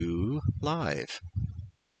live.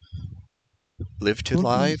 Live to Okay,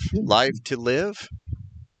 live? yeah. Live to live?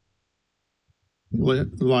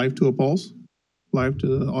 Live to a pulse? Live to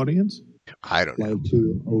the audience? I don't know. Live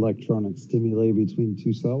to electronic stimuli between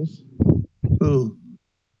two cells. Oh.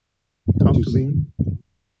 Talk Too to me. soon?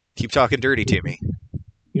 Keep talking dirty to me.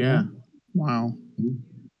 Yeah. Wow. Yeah.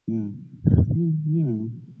 You know,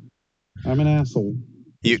 I'm an asshole.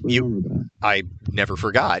 Just remember that. I never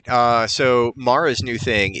forgot. So Mara's new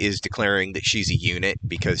thing is declaring that she's a unit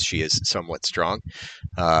because she is somewhat strong.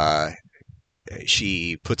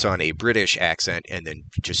 She puts on a British accent and then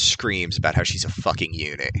just screams about how she's a fucking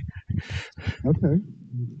unit Okay.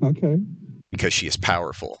 because she is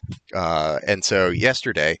powerful. And so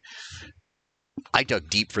yesterday, I dug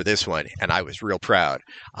deep for this one, and I was real proud.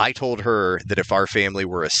 I told her that if our family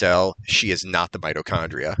were a cell, she is not the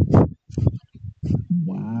mitochondria.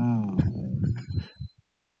 Wow.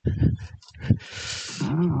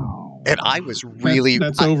 And I was really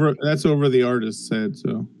that's over the artist's head.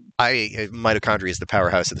 So mitochondria is the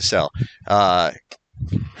powerhouse of the cell.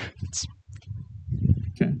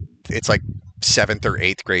 It's like 7th or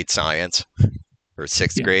 8th grade science, or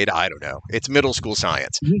 6th grade. I don't know. It's middle school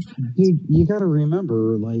science. Dude, you got to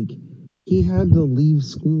remember, like, he had to leave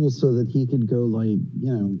school so that he could go, like,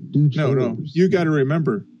 do chores. No. You got to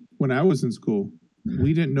remember, when I was in school,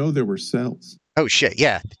 we didn't know there were cells. Oh shit!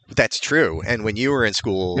 Yeah, that's true. And when you were in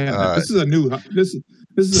school, this is a new. This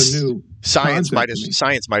is a new science.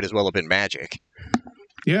 Science might as well have been magic.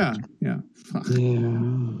 Yeah. Fuck. Yeah.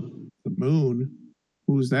 The moon.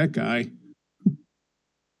 Who's that guy?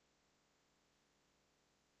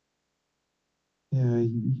 Yeah,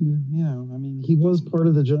 I mean, he was part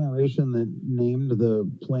of the generation that named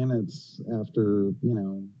the planets after,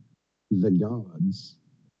 the gods.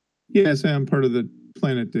 Yes, I'm part of the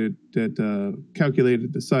planet that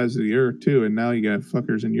calculated the size of the Earth too, and now you got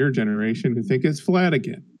fuckers in your generation who think it's flat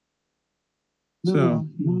again. No.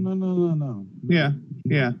 Yeah.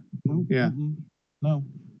 No.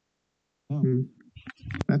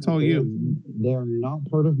 That's all you. They're not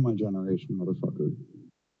part of my generation, motherfucker.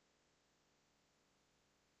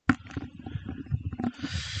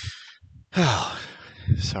 Oh,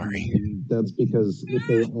 sorry. That's because if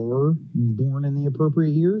they are born in the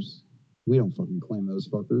appropriate years, we don't fucking claim those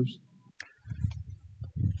fuckers.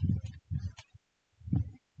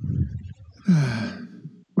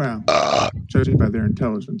 Wow. Judging by their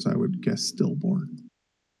intelligence, I would guess stillborn.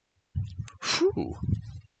 Whew.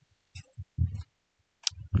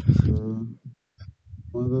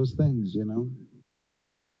 One of those things,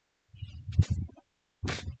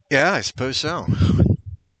 Yeah, I suppose so.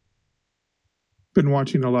 Been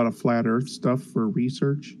watching a lot of flat Earth stuff for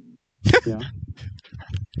research. Yeah.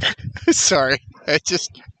 Sorry, I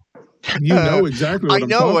just. You know exactly what I'm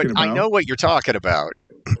talking about. I know what you're talking about.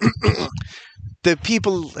 The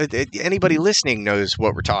people, anybody listening knows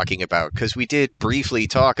what we're talking about because we did briefly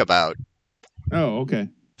talk about. Oh, okay.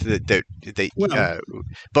 But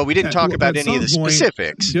we didn't talk about any of the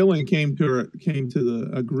specifics. Dylan came to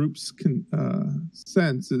a group's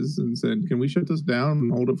senses and said, "Can we shut this down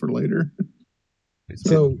and hold it for later?"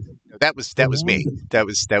 So that was me. That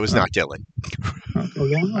was not Dylan.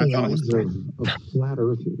 Along the lines of flat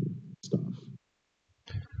Earth stuff,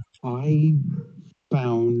 I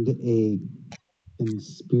found a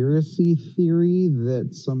conspiracy theory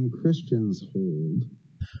that some Christians hold.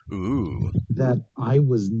 Ooh. That I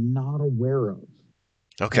was not aware of.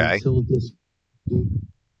 Okay. Until this.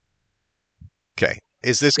 Okay.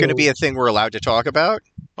 Is this going to be a thing we're allowed to talk about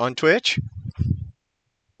on Twitch?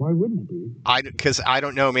 Why wouldn't it be? Because I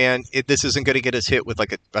don't know, man. This isn't going to get us hit with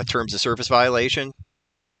like a terms of service violation.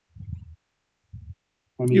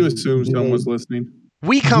 I mean, you assume someone's listening.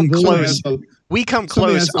 We come close. We come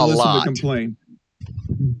close a lot. Complain.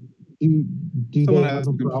 Do they have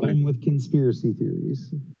a problem with conspiracy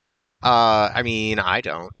theories? I mean, I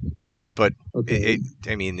don't. But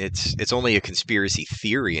it's only a conspiracy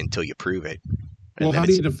theory until you prove it. Well, how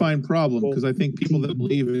do you define problem? Because I think people that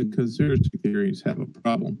believe in conspiracy theories have a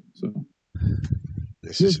problem. So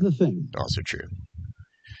here's the thing. Also true.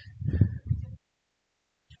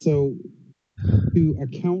 So to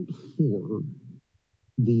account for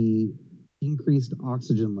the increased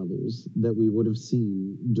oxygen levels that we would have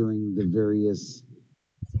seen during the various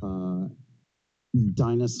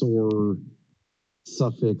dinosaur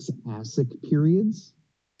suffix asic periods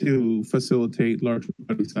to facilitate large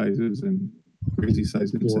body sizes and crazy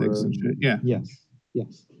sized insects and shit. Yeah. Yes.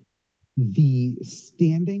 The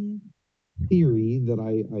standing theory that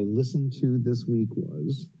I listened to this week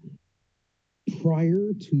was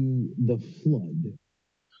prior to the flood,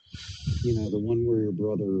 the one where your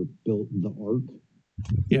brother built the ark.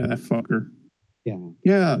 Yeah, that fucker. Yeah.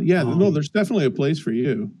 Yeah. No, there's definitely a place for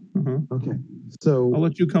you. Uh-huh. Okay. So I'll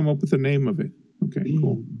let you come up with the name of it. Okay,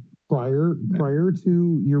 cool. Prior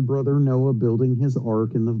to your brother Noah building his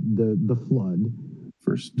ark in the flood,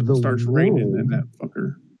 First the starts raining and world- that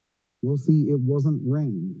fucker. We'll see. It wasn't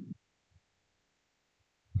rain.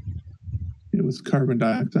 It was carbon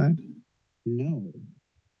dioxide. No.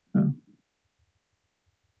 Oh.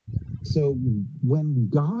 So when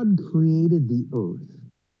God created the earth,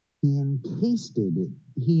 he encased it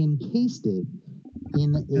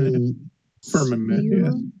in a Firmament, sphere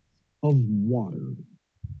yes. of water.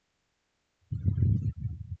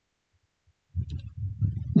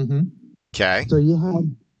 Mm-hmm. Okay. So you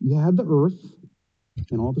had the earth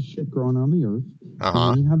and all the shit growing on the earth, and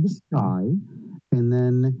Uh-huh. then you have the sky, and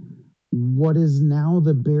then what is now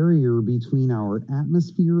the barrier between our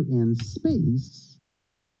atmosphere and space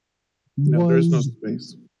No, there's no was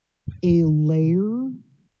space. a layer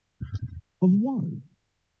of water.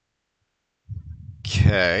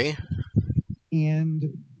 Okay.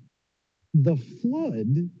 And the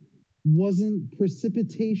flood wasn't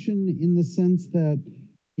precipitation in the sense that,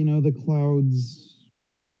 the clouds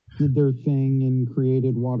did their thing and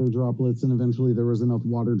created water droplets, and eventually there was enough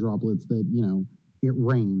water droplets that, it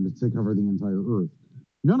rained to cover the entire earth.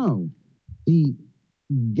 No.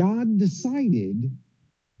 God decided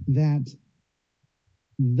that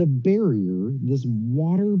the barrier, this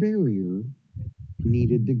water barrier,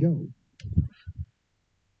 needed to go.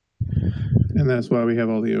 And that's why we have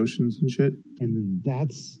all the oceans and shit. And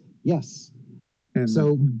that's, yes. And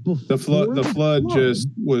So the flood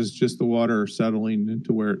was just the water settling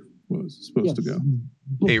into where it was supposed to go.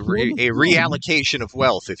 A reallocation of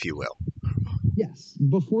wealth, if you will. Yes.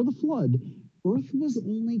 Before the flood, Earth was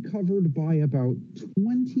only covered by about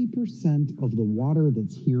 20% of the water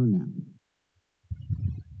that's here now.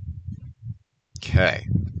 Okay.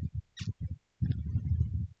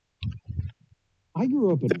 I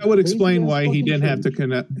grew up in that would explain why he didn't have to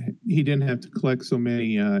collect so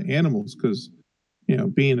many animals, because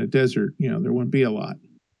being a desert, there wouldn't be a lot.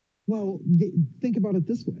 Well, think about it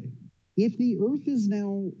this way. If the earth is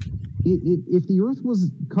now, if the earth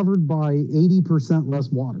was covered by 80% less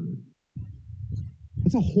water,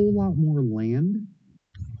 that's a whole lot more land,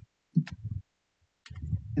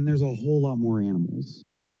 and there's a whole lot more animals.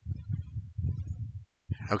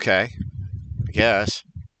 Okay. I guess.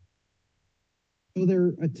 So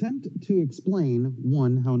their attempt to explain,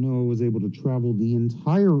 one, how Noah was able to travel the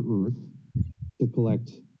entire earth to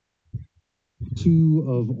collect two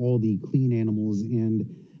of all the clean animals, and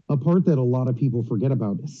a part that a lot of people forget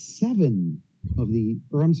about, two of the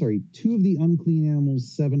unclean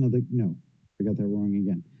animals, I got that wrong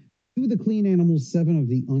again. Two of the clean animals, seven of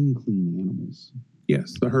the unclean animals.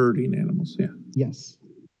 Yes, the herding animals, yeah. Yes.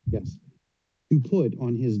 To put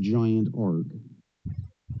on his giant ark.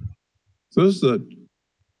 So this is a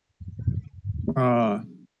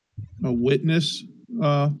witness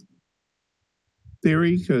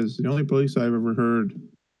theory, because the only place I've ever heard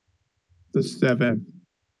the seven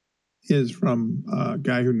is from a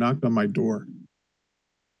guy who knocked on my door.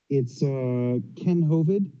 It's Ken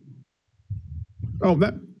Hovid. Oh,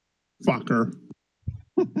 that fucker.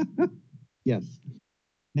 Yes.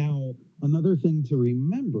 Now, another thing to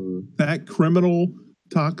remember. That criminal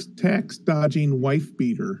tax dodging wife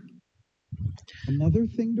beater. Another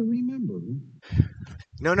thing to remember.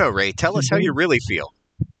 No, Ray. Tell us how you really feel.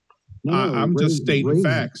 No, I'm just stating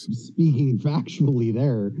facts. Speaking factually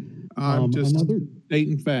there. I'm just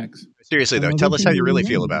stating facts. Seriously, though, tell us how you really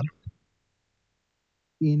feel about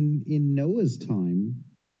him. In Noah's time,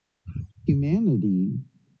 humanity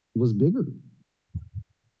was bigger.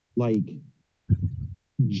 Like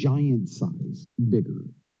giant size, bigger.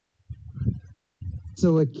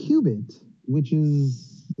 So a cubit, which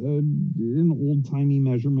is an old-timey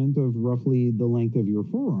measurement of roughly the length of your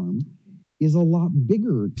forearm, is a lot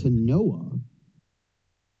bigger to Noah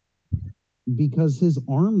because his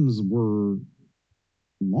arms were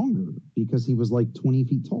longer, because he was like 20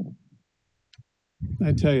 feet tall.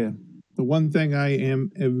 I tell you, the one thing I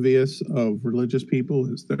am envious of religious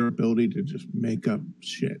people is their ability to just make up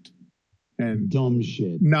shit. And dumb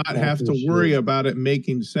shit. Not have to worry about it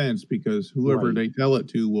making sense, because whoever they tell it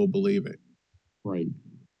to will believe it. Right.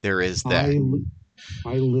 There is that.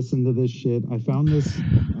 I listened to this shit. I found this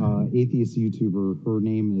atheist YouTuber. Her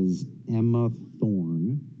name is Emma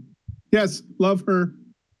Thorne. Yes, love her.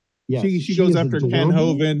 Yes, she goes after Ken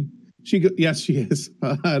Hovind. Yes, she is.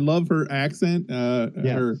 I love her accent.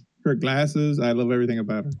 Her glasses. I love everything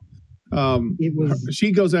about her.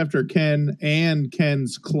 She goes after Ken and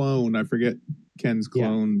Ken's clone. I forget Ken's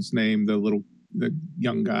clone's name. The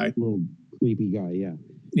young guy. Little creepy guy. Yeah.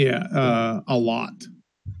 Yeah, a lot.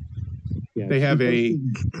 Yeah, they have a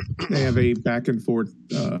back and forth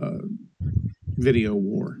video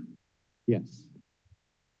war. Yes.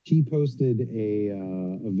 She posted a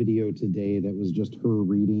video today that was just her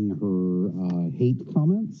reading her hate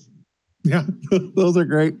comments. Yeah, those are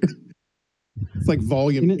great. It's like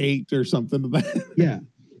volume 8 or something of that. Yeah.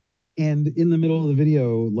 And in the middle of the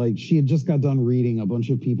video, like she had just got done reading a bunch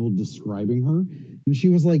of people describing her. And she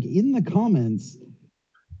was like, in the comments,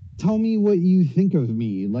 tell me what you think of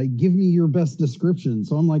me. Like, give me your best description.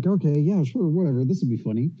 So I'm like, okay, yeah, sure, whatever. This would be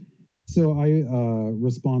funny. So I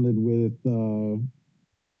responded with,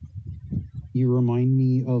 you remind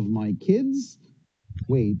me of my kids.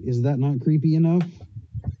 Wait, is that not creepy enough?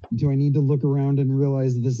 Do I need to look around and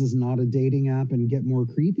realize this is not a dating app and get more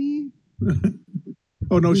creepy?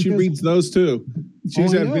 Oh no, she reads those too.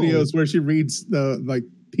 She's had videos where she reads the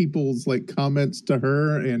people's comments to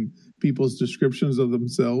her and people's descriptions of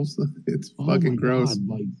themselves. It's fucking gross. God,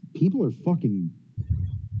 like people are fucking.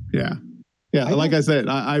 Yeah. Like I said,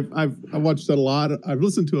 I've watched a lot. I've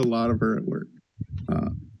listened to a lot of her at work.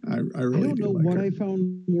 I really don't know what I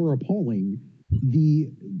found more appalling: the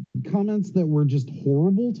comments that were just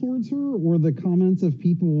horrible towards her, or the comments of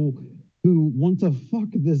people who want to fuck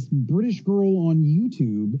this British girl on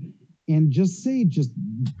YouTube and just say just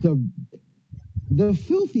the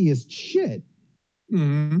filthiest shit.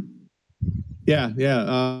 Mm-hmm. Yeah.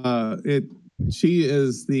 She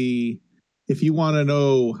is the. If you want to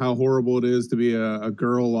know how horrible it is to be a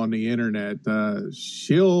girl on the internet,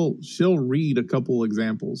 she'll read a couple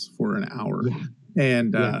examples for an hour,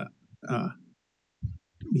 and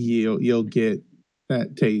you'll get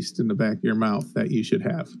that taste in the back of your mouth that you should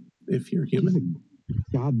have if you're human. She's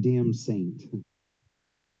a goddamn saint.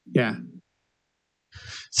 Yeah.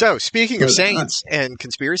 So, speaking of saints and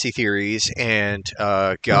conspiracy theories and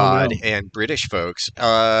God and British folks,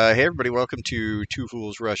 hey everybody, welcome to Two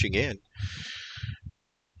Fools Rushing In.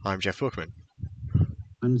 I'm Jeff Bookman.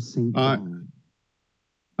 I'm Saint John.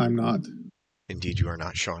 I'm not. Indeed, you are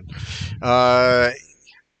not, Sean. Yeah,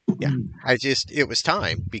 it was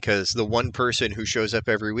time because the one person who shows up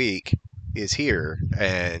every week is here,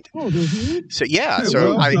 and so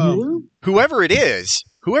whoever it is,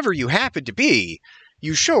 whoever you happen to be,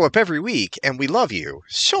 you show up every week, and we love you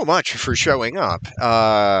so much for showing up.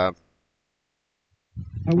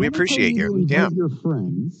 We appreciate you. Yeah, your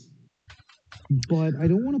friends, but I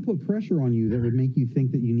don't want to put pressure on you that would make you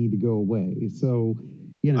think that you need to go away. So,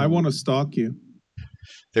 I want to stalk you.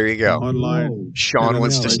 There you go. Online. No. Sean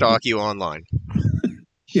wants to stalk you online.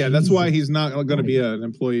 Yeah, that's why he's not going to be an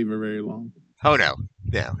employee for very long. Oh no.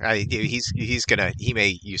 He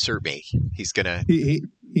may usurp me. He's gonna.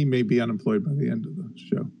 He may be unemployed by the end of the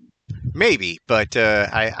show. Maybe, but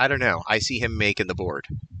I don't know. I see him making the board.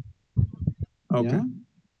 Okay. Yeah?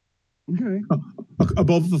 Okay.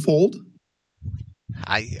 Above the fold?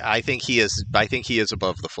 I think he is. I think he is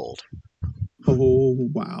above the fold. Oh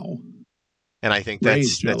wow! And I think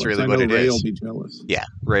that's really what it is. Ray will be jealous. Yeah,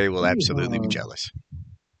 Ray will absolutely be jealous.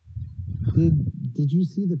 Did you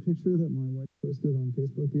see the picture that my wife posted on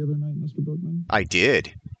Facebook the other night, Mr. Bookman? I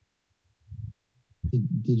did.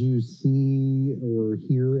 Did you see or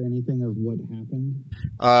hear anything of what happened?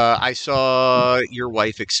 I saw your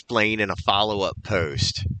wife explain in a follow-up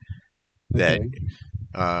post that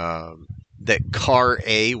that car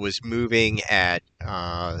A was moving at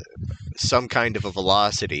some kind of a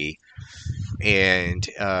velocity and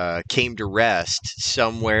came to rest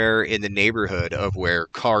somewhere in the neighborhood of where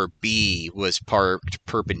car B was parked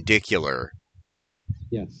perpendicular.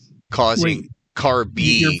 Yes. Causing car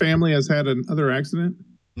B. Your family has had another accident?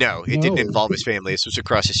 No, it didn't involve his family. This was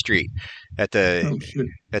across the street at the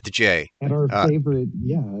J. At our favorite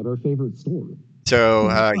store. So,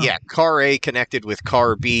 car A connected with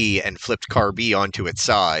car B and flipped car B onto its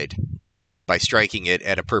side by striking it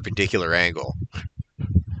at a perpendicular angle.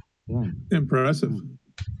 Yeah. Impressive.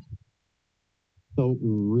 So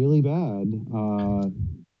really bad.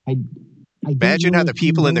 Imagine how the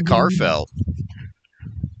people in the car felt.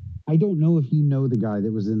 I don't know if you know the guy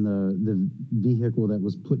that was in the vehicle that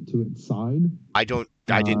was put to its side. I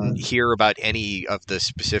didn't hear about any of the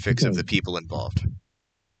specifics of the people involved.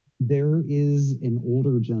 There is an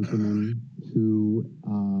older gentleman who,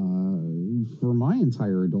 for my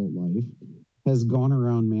entire adult life, has gone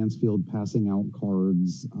around Mansfield passing out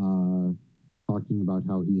cards, talking about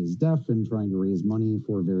how he is deaf and trying to raise money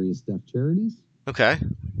for various deaf charities. Okay.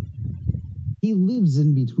 He lives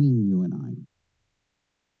in between you and I.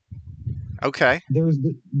 Okay. There's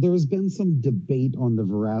been some debate on the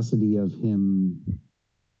veracity of him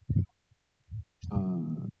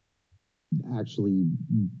actually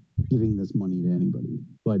giving this money to anybody,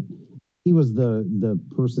 but he was the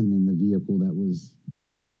person in the vehicle that was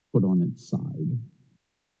put on its side.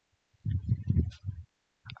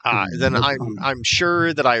 Then That's I'm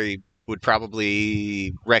sure that I would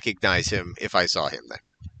probably recognize him if I saw him then.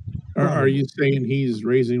 Are you saying he's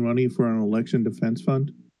raising money for an election defense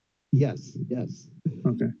fund? Yes.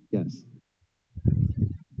 Okay. Yes.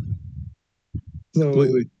 So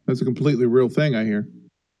that's a completely real thing, I hear.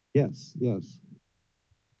 Yes.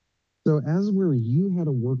 So as where you had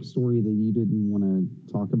a work story that you didn't want to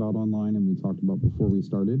talk about online and we talked about before we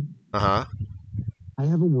started. Uh-huh. I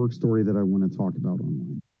have a work story that I want to talk about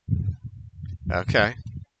online. Okay.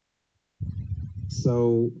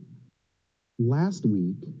 So last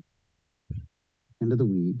week, end of the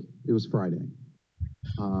week, it was Friday.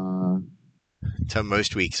 To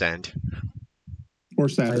most weeks end. Or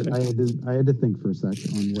Saturday. I had to think for a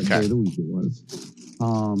second on what day of the week it was.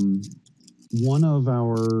 One of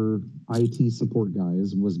our IT support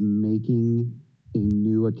guys was making a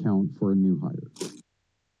new account for a new hire.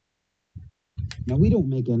 Now, we don't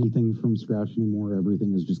make anything from scratch anymore.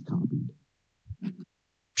 Everything is just copied.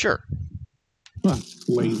 Sure.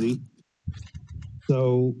 Lazy.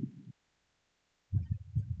 So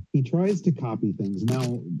he tries to copy things.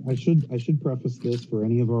 Now, I should preface this for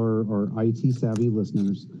any of our IT savvy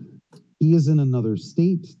listeners. He is in another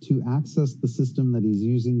state. To access the system that he's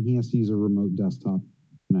using, he has to use a remote desktop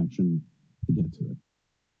connection to get to it.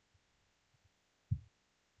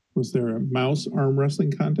 Was there a mouse arm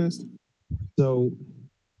wrestling contest? So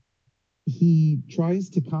he tries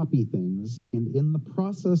to copy things, and in the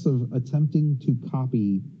process of attempting to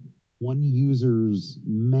copy one user's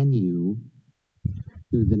menu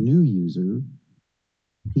to the new user,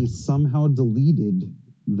 he somehow deleted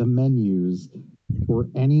the menus for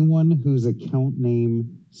anyone whose account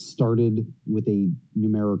name started with a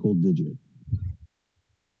numerical digit.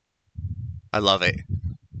 I love it.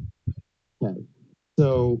 Okay.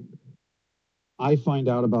 So I find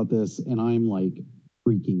out about this and I'm like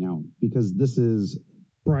freaking out because this is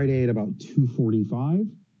Friday at about 2:45.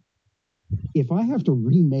 If I have to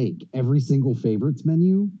remake every single favorites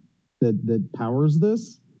menu that powers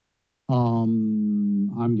this, I'm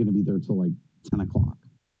going to be there till like 10 o'clock.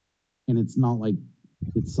 And it's not like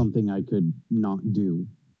it's something I could not do.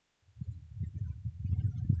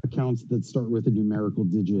 Accounts that start with a numerical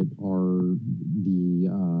digit are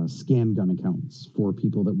the scan gun accounts for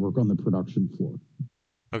people that work on the production floor.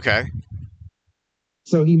 Okay.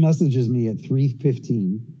 So he messages me at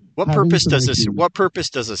 3:15. What purpose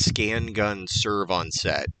does a scan gun serve on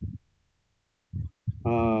set?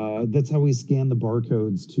 That's how we scan the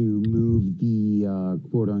barcodes to move the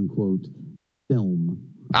quote unquote film.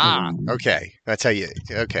 Okay. That's how you.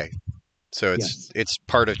 Okay. So it's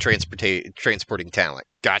part of transporting talent.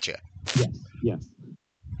 Gotcha. Yes.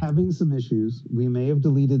 Having some issues, we may have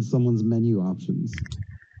deleted someone's menu options.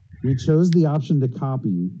 We chose the option to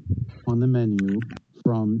copy on the menu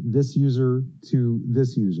from this user to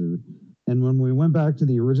this user. And when we went back to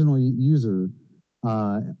the original user,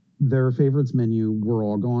 their favorites menu were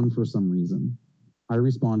all gone for some reason. I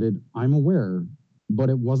responded, I'm aware,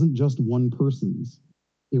 but it wasn't just one person's.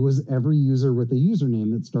 It was every user with a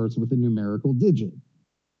username that starts with a numerical digit.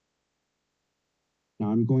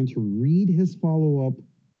 Now I'm going to read his follow-up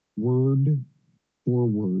word for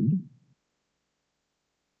word.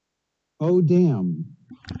 Oh, damn.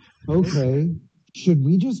 Okay. Should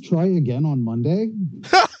we just try again on Monday?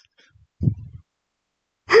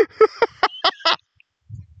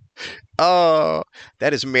 Oh,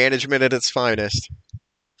 that is management at its finest.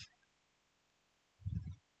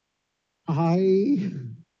 I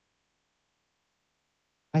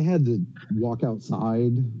had to walk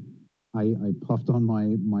outside. I puffed on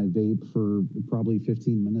my vape for probably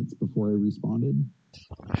 15 minutes before I responded.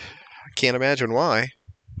 I can't imagine why.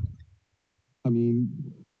 I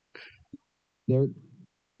mean, there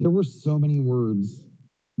were so many words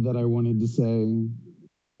that I wanted to say.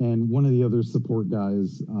 And one of the other support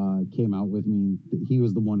guys came out with me. He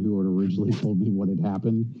was the one who had originally told me what had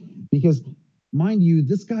happened. Because, mind you,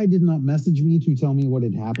 this guy did not message me to tell me what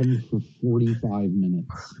had happened for 45 minutes.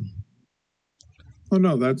 Oh,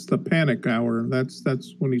 no, that's the panic hour. That's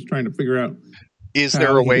when he's trying to figure out. Is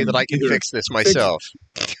there a way that I can fix this myself?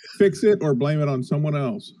 Fix it or blame it on someone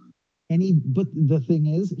else. But the thing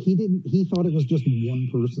is, he thought it was just one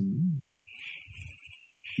person,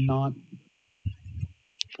 not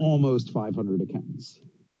almost 500 accounts.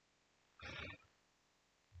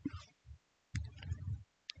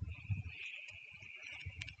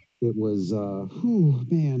 It was,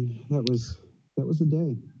 man, that was a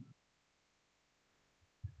day.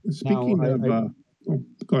 Speaking of,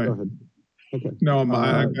 go ahead. Okay. No,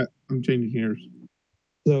 I'm changing yours.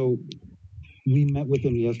 So we met with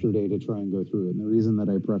him yesterday to try and go through it. And the reason that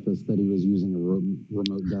I prefaced that he was using a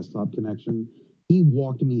remote desktop connection, he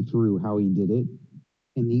walked me through how he did it.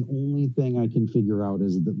 And the only thing I can figure out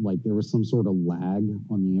is that like there was some sort of lag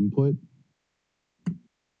on the input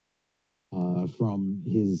from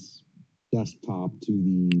his desktop to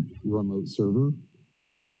the remote server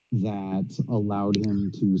that allowed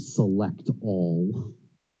him to select all.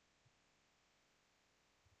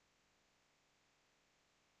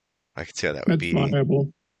 I can see how that would That's be.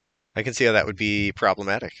 viable. I can see how that would be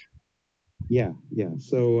problematic. Yeah.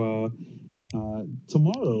 So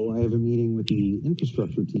tomorrow I have a meeting with the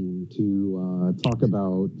infrastructure team to talk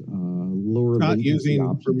about lower latency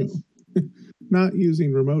options. Not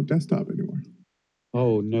using remote desktop anymore.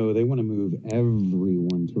 Oh no, they want to move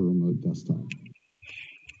everyone to remote desktop.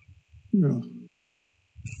 Yeah.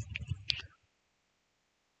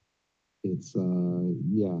 It's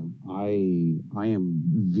yeah, I am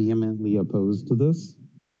vehemently opposed to this.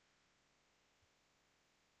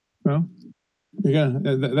 Well, yeah,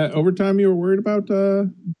 that overtime you were worried about,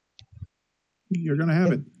 you're gonna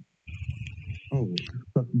have it. Oh,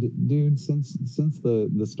 dude, since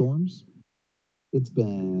the storms, it's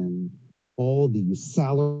been all the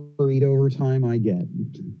salaried overtime I get.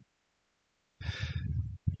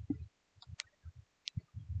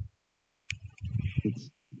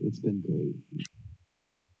 It's been great.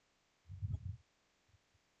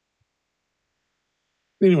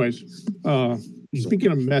 Anyways,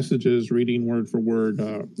 speaking of messages, reading word for word,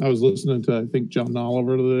 I was listening to, I think, John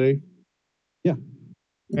Oliver today. Yeah.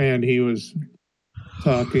 And he was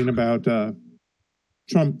talking about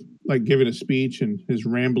Trump, like, giving a speech and his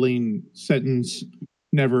rambling sentence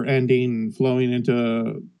never ending, flowing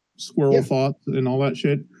into squirrel thoughts and all that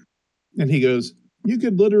shit. And he goes, you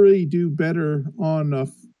could literally do better on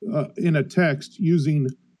in a text using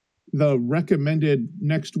the recommended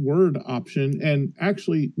next word option. And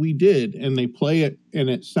actually we did, and they play it and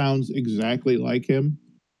it sounds exactly like him.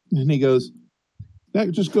 And he goes,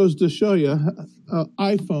 that just goes to show you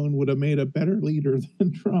iPhone would have made a better leader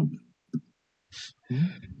than Trump.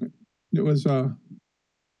 It was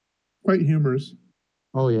quite humorous.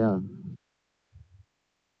 Oh yeah,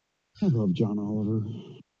 I love John Oliver.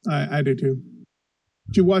 I do too.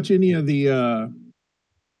 Did you watch any of the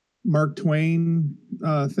Mark Twain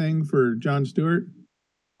thing for Jon Stewart?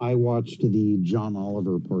 I watched the John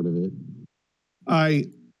Oliver part of it. I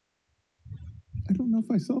don't know if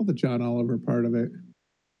I saw the John Oliver part of it.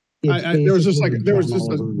 There was just like a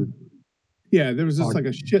shitload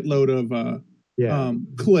of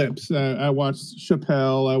clips. I watched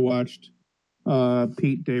Chappelle. I watched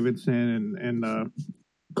Pete Davidson and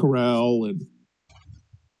Carell, and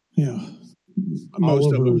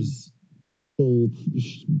most Oliver's whole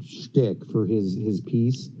shtick for his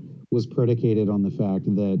piece was predicated on the fact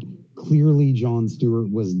that clearly Jon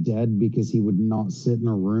Stewart was dead because he would not sit in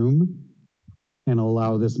a room and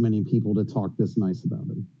allow this many people to talk this nice about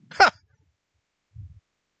him.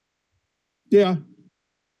 Yeah,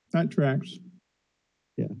 that tracks.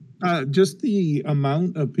 Yeah. Just the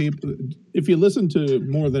amount of people, if you listen to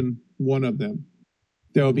more than one of them,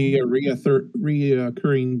 there'll be a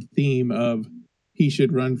reoccurring theme of he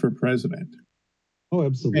should run for president. Oh,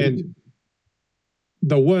 absolutely. And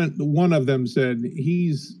the one of them said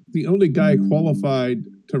he's the only guy qualified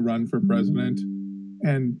to run for president,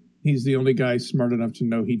 and he's the only guy smart enough to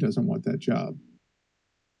know he doesn't want that job.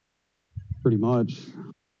 Pretty much.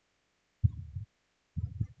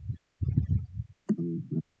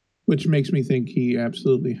 Which makes me think he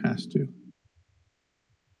absolutely has to.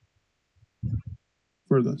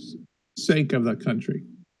 For the sake of the country.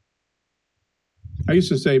 I used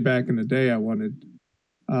to say back in the day I wanted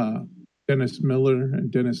Dennis Miller and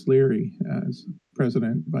Dennis Leary as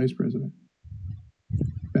president, vice president.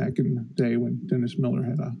 Back in the day when Dennis Miller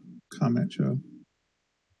had a comment show.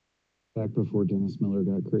 Back before Dennis Miller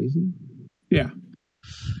got crazy? Yeah.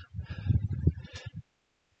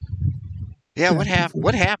 Yeah, what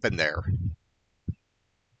happened there?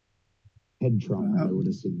 Head trauma, I would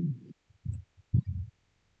assume.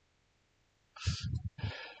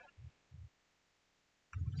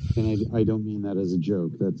 And I don't mean that as a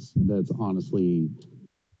joke. That's honestly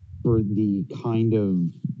for the kind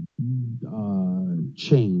of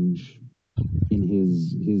change in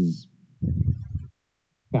his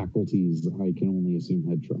faculties. I can only assume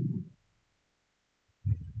head trauma.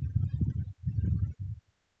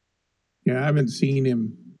 Yeah, I haven't seen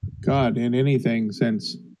him, in anything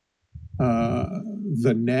since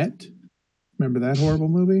The Net. Remember that horrible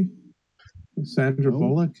movie? With Sandra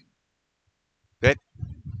Bullock?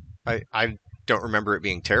 I don't remember it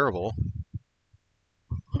being terrible.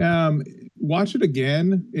 Watch it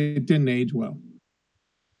again. It didn't age well.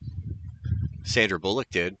 Sandra Bullock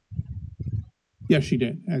did. Yes, she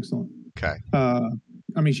did. Excellent. Okay.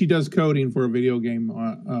 I mean, she does coding for a video game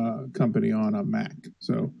company on a Mac.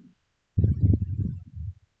 So,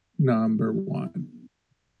 number one.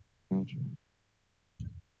 Gotcha.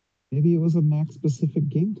 Maybe it was a Mac-specific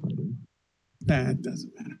game title. That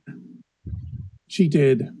doesn't matter. She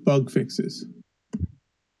did bug fixes.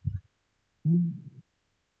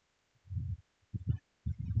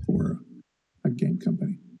 For a game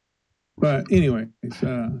company. But anyway, that's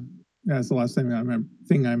the last thing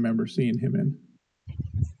I remember seeing him in.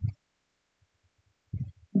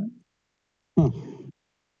 Huh.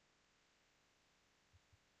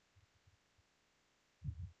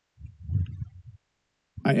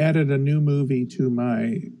 I added a new movie to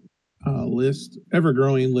my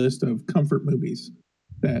ever-growing list of comfort movies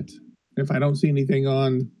that if I don't see anything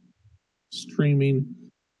on streaming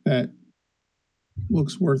that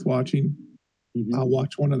looks worth watching, I'll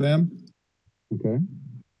watch one of them. Okay.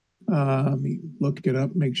 Let me look it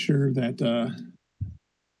up, make sure that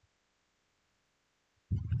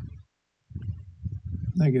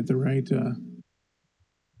I get the right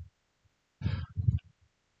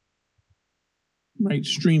right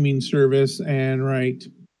streaming service and right.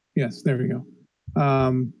 Yes, there we go.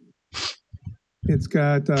 It's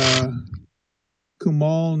got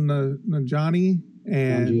Kumail Nanjiani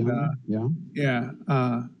and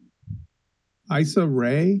Issa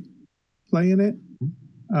Rae playing it.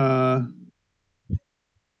 And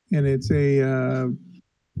it's a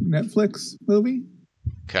Netflix movie.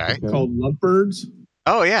 Okay. Called Lovebirds.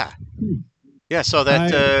 Oh yeah. Yeah, so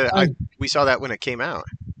that we saw that when it came out.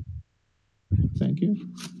 Thank you.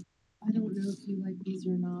 I don't know if you like these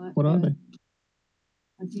or not. What are they?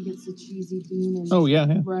 I think it's the cheesy bean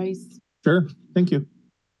and rice. Sure. Thank you.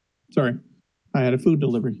 Sorry. I had a food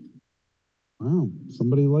delivery. Wow.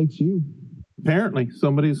 Somebody likes you. Apparently,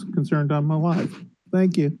 somebody's concerned on my life.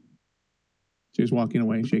 Thank you. She's walking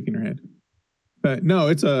away, shaking her head. But no,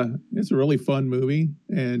 it's a really fun movie,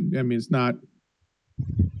 and I mean it's not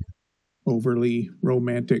overly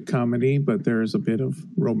romantic comedy, but there's a bit of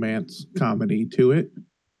romance comedy to it.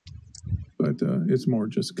 But it's more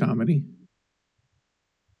just comedy.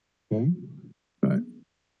 Okay. But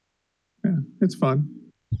yeah, it's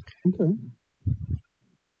fun. Okay.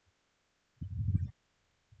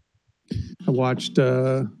 I watched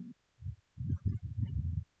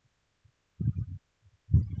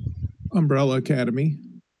Umbrella Academy.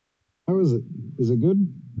 How is it? Is it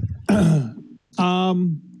good?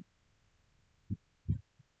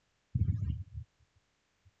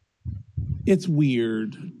 It's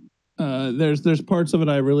weird. There's parts of it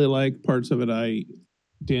I really like, parts of it I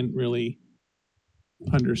didn't really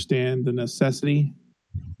understand the necessity.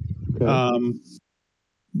 Okay.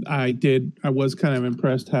 I was kind of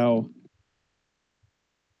impressed how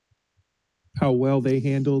well they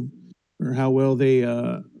handled or how well they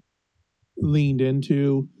leaned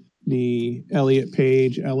into the Ellen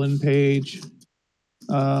Page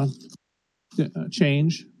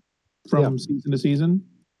change from season to season.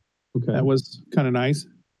 Okay. That was kind of nice.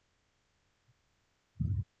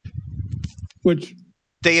 Which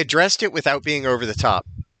they addressed it without being over the top.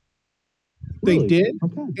 They Really? did,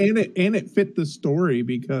 Okay. and it fit the story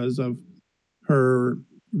because of her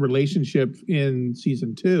relationship in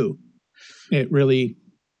season 2. It really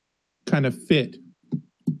kind of fit.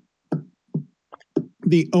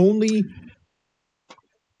 The only,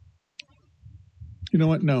 you know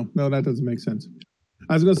what? No, that doesn't make sense.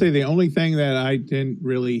 I was going to say the only thing that I didn't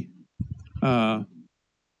really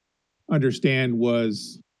understand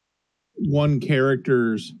was one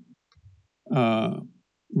character's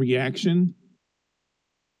reaction.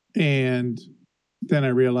 And then I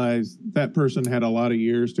realized that person had a lot of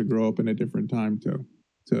years to grow up in a different time to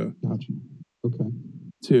Gotcha. Okay.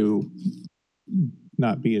 to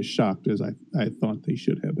not be as shocked as I thought they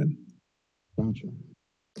should have been. Gotcha.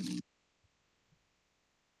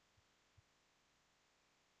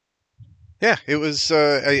 Yeah, it was.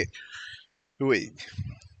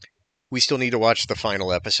 We still need to watch the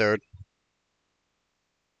final episode,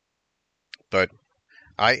 but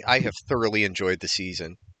I have thoroughly enjoyed the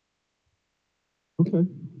season. Okay.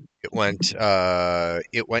 It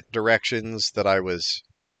went directions that I was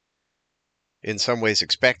in some ways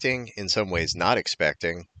expecting, in some ways not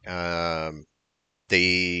expecting.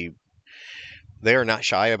 They are not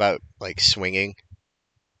shy about like swinging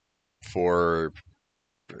for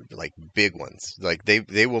like big ones. Like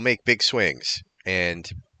they will make big swings, and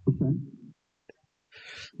Okay.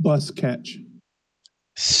 Bus catch.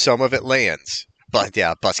 some of it lands. But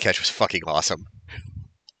yeah, bus catch was fucking awesome.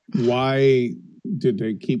 Why did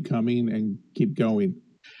they keep coming and keep going?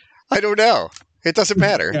 I don't know. It doesn't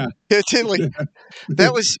matter. Yeah. It's in, like,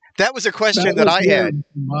 that was a question that I had.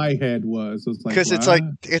 My head was Because like,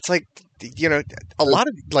 it's like a lot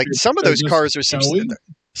of, like, some of those cars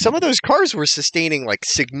were sustaining like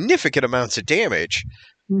significant amounts of damage,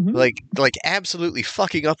 like absolutely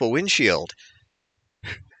fucking up a windshield,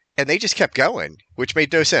 and they just kept going, which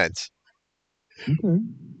made no sense. Okay.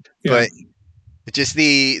 But just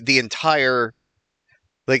the entire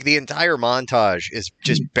montage is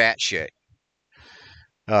just batshit.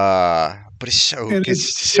 But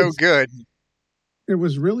it's so good. It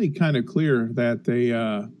was really kind of clear that they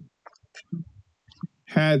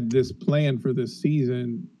had this plan for this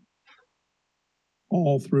season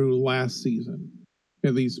all through last season,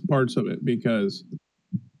 at least parts of it, because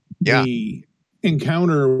the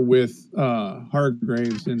encounter with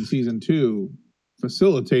Hargraves in season 2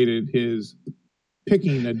 facilitated his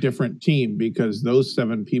picking a different team because those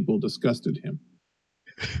 7 people disgusted him.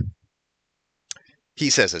 He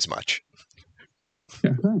says as much.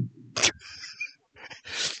 Yeah.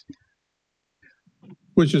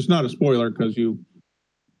 Which is not a spoiler because you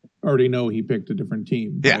already know he picked a different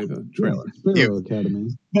team by the trailer. Sparrow Academy.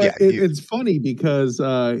 But it's funny because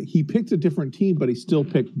he picked a different team, but he still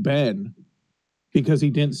picked Ben because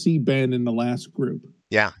he didn't see Ben in the last group.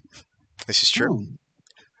 Yeah, this is true. Oh.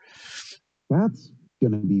 That's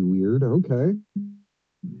going to be weird. Okay.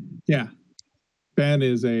 Yeah. Ben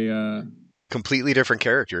is a... completely different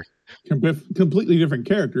character. Completely different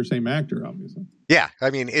character, same actor, obviously. Yeah, I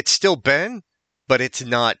mean, it's still Ben, but it's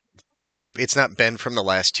not Ben from the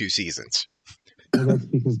last 2 seasons. Well, that's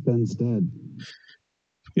because Ben's dead.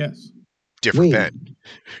 Yes. Different Ben.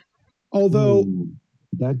 Although...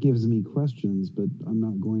 that gives me questions, but I'm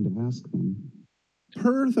not going to ask them.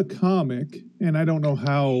 Per the comic, and I don't know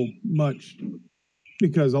how much,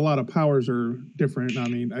 because a lot of powers are different. I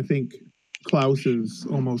mean, I think Klaus is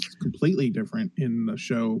almost completely different in the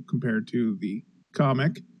show compared to the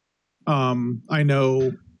comic. I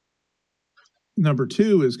know number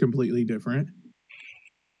 2 is completely different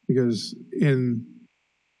because in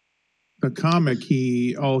the comic,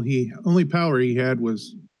 only power he had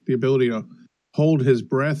was the ability to hold his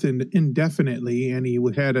breath indefinitely, and he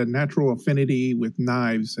had a natural affinity with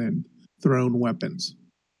knives and thrown weapons.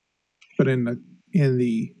 But in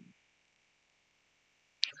the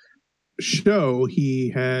show,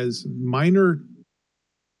 he has minor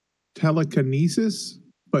telekinesis,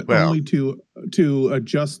 but only to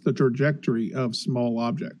adjust the trajectory of small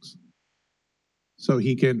objects. So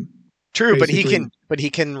he can but he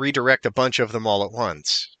can redirect a bunch of them all at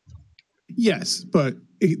once. Yes, but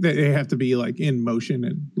they have to be like in motion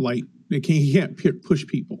and light. He can't push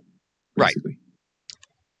people, basically.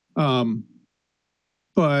 Right.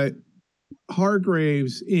 But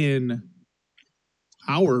Hargraves in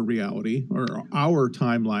our reality or our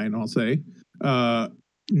timeline, I'll say,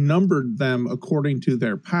 numbered them according to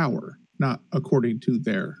their power, not according to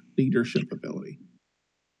their leadership ability.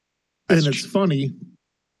 And it's funny,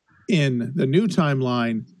 in the new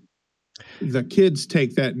timeline, the kids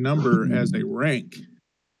take that number as a rank.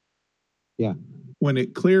 Yeah. When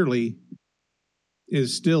it clearly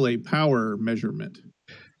is still a power measurement.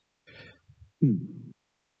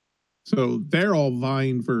 So they're all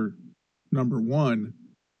vying for number 1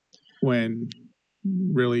 when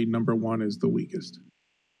really number 1 is the weakest.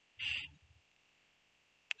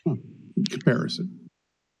 In comparison.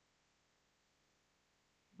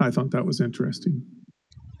 I thought that was interesting.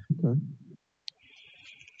 Okay.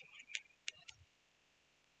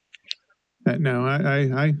 No,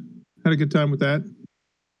 I had a good time with that.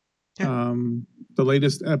 Yeah. The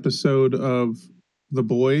latest episode of The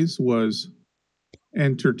Boys was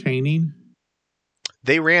entertaining.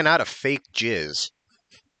 They ran out of fake jizz.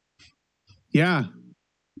 Yeah.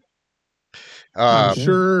 I'm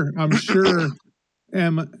sure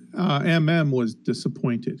MM was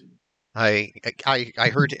disappointed. I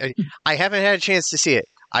heard. I haven't had a chance to see it.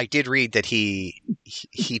 I did read that he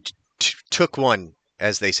took one,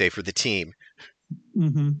 as they say, for the team.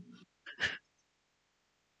 Mm-hmm.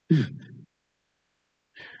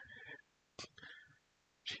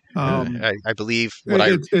 I believe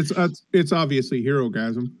it's obviously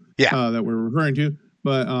Herogasm. Yeah. That we're referring to,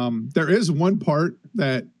 but there is one part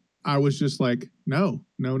that I was just like, no,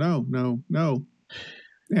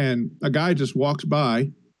 and a guy just walks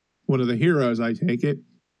by, one of the heroes, I take it,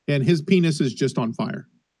 and his penis is just on fire.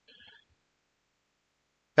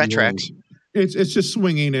 That tracks. It's just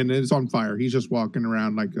swinging and it's on fire. He's just walking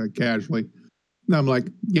around like casually. And I'm like,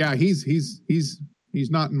 yeah, he's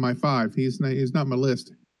not in my 5. He's not in my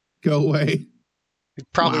list. Go away.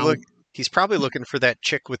 He's probably looking for that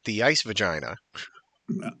chick with the ice vagina.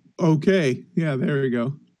 Okay, yeah, there we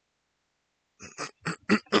go.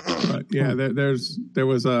 But yeah, there's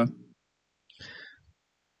the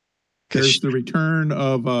return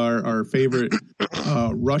of our favorite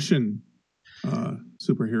Russian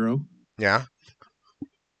superhero. Yeah,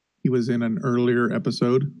 he was in an earlier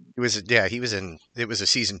episode. He was in. It was a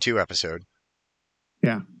season 2 episode.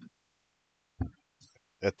 Yeah,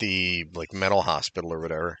 at the mental hospital or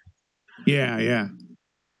whatever. Yeah.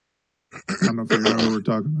 I don't know if you remember what we're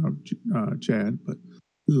talking about, Chad, but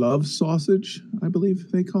Love Sausage, I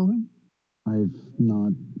believe they call him. I've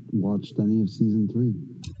not watched any of season 3.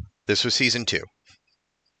 This was season 2.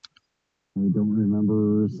 I don't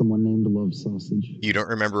remember someone named Love Sausage. You don't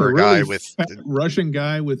remember a guy with Russian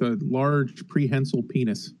guy with a large prehensile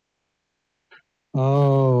penis.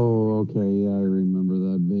 Oh, okay. Yeah, I remember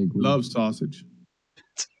that vaguely. Love Sausage.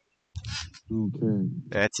 Okay.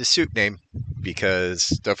 That's his soup name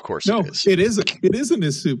because, of course, no, it is. It isn't. It isn't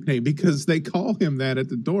his soup name because they call him that at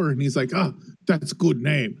the door, and he's like, that's a good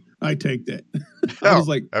name. I take that." I was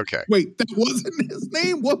like, okay. Wait, that wasn't his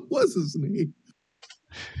name? What was his name?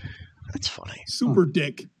 That's funny. Super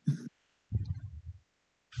Dick.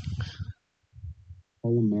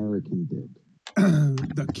 All American Dick.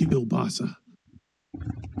 The kielbasa.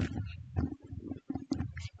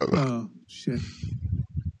 Oh shit.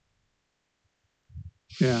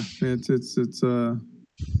 Yeah, it's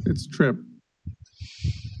Trip.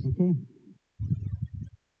 Okay.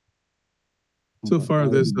 So far,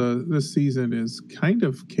 this season is kind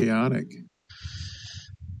of chaotic.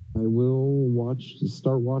 I will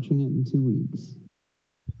start watching it in 2 weeks.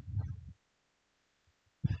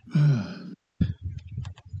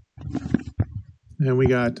 And we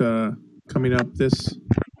got coming up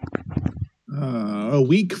a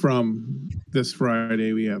week from this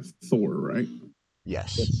Friday, we have Thor, right?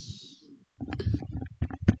 Yes.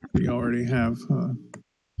 We already have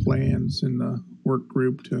plans in the work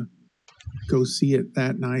group to go see it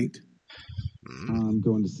that night. I'm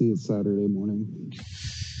going to see it Saturday morning.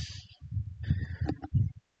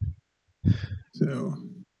 So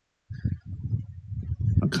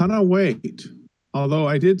I kind of wait. Although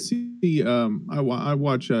I did see, I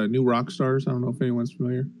watch New Rock Stars. I don't know if anyone's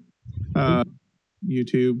familiar.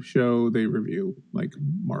 YouTube show. They review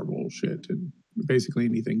Marvel shit and basically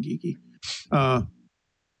anything geeky.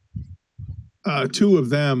 2 of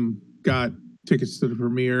them got tickets to the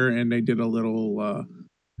premiere, and they did a little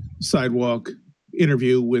sidewalk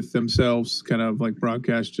interview with themselves, kind of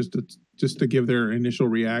broadcast just to give their initial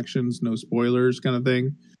reactions, no spoilers, kind of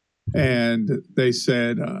thing. And they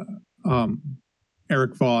said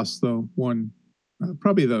Eric Voss, the one,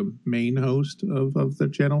 probably the main host of the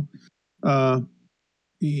channel,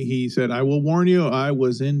 he said, "I will warn you, I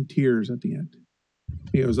was in tears at the end."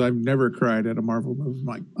 He goes, "I've never cried at a Marvel movie."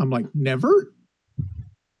 I'm like, never?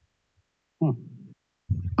 Huh.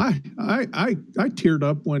 I teared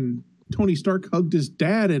up when Tony Stark hugged his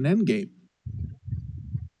dad in Endgame.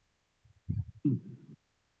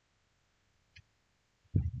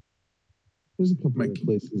 There's a couple of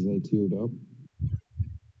places I teared up.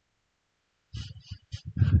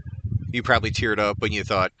 You probably teared up when you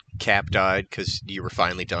thought Cap died because you were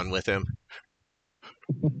finally done with him.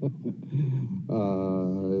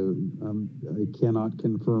 I cannot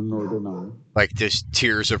confirm nor deny. Just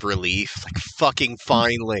tears of relief. Fucking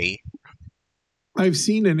finally. I've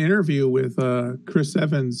seen an interview with Chris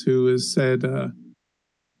Evans, who has said,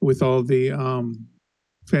 with all the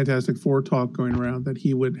Fantastic Four talk going around, that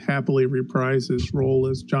he would happily reprise his role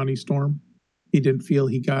as Johnny Storm. He didn't feel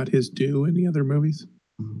he got his due in the other movies.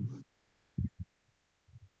 And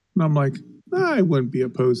I'm like, I wouldn't be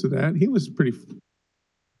opposed to that. He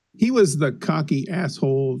was the cocky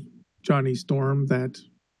asshole Johnny Storm that,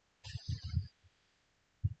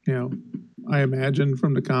 I imagine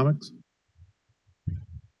from the comics.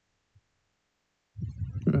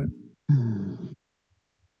 But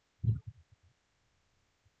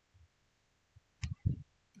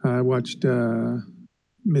I watched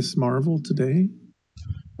Miss Marvel today.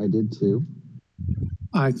 I did too.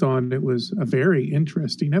 I thought it was a very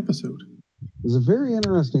interesting episode. It was a very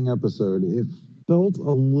interesting episode. It felt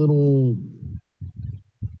a little,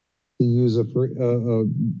 to use a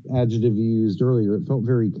adjective you used earlier, it felt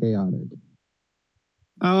very chaotic.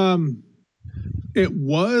 It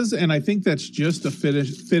was, and I think that's just to fit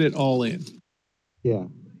it all in. Yeah.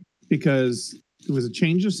 Because it was a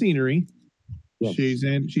change of scenery. Yes. She's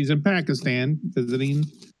in Pakistan visiting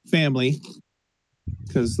family.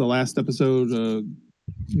 Because the last episode,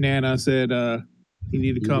 Nana said he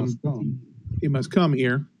needed to come. He must come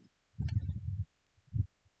here.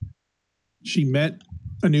 She met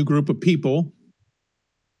a new group of people.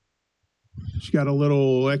 She got a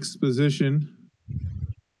little exposition.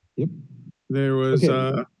 Yep. There was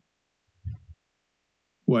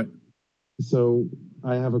what? So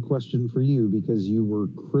I have a question for you because you were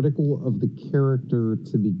critical of the character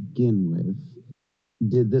to begin with.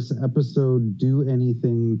 Did this episode do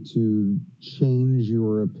anything to change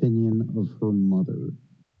your opinion of her mother?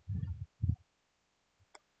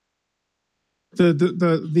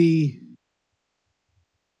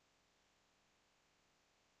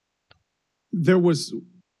 There was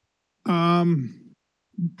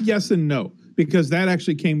yes and no, because that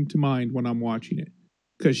actually came to mind when I'm watching it,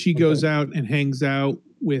 because she goes out and hangs out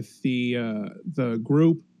with the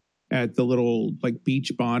group at the little like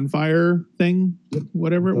beach bonfire thing,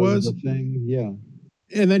 whatever it was. The thing, yeah.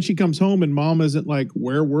 And then she comes home and mom isn't like,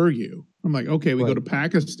 where were you? I'm like, okay, we go to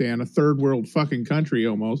Pakistan, a third world fucking country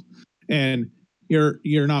almost, and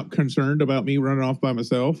you're not concerned about me running off by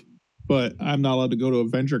myself, but I'm not allowed to go to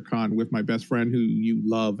AdventureCon with my best friend who you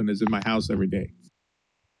love and is in my house every day.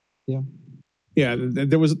 Yeah. Yeah,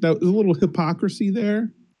 there was a little hypocrisy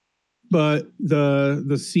there, but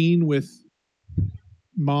the scene with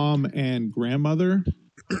mom and grandmother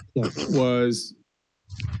was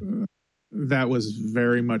that was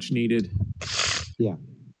very much needed. Yeah.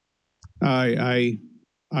 I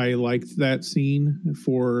liked that scene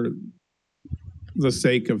for the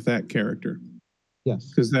sake of that character. Yes.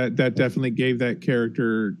 Because that definitely gave that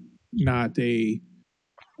character not a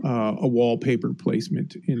wallpaper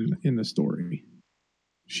placement in the story.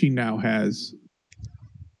 She now has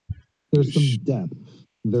there's some depth.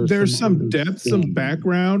 There's some depth, some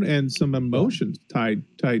background, and some emotions tied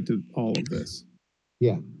to all of this.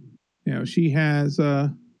 Yeah. You know, she has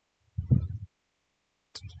a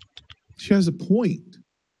point.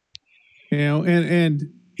 You know, and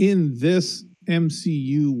in this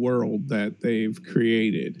MCU world that they've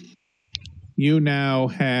created, you now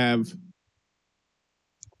have,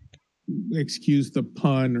 excuse the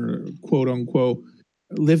pun or quote unquote,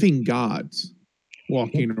 living gods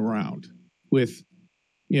walking around with,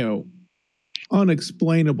 you know,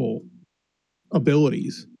 unexplainable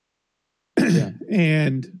abilities.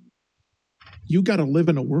 And you got to live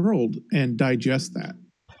in a world and digest that.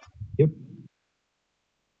 Yep.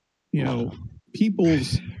 You know,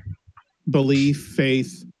 people's belief,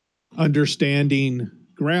 faith, understanding,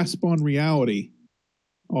 grasp on reality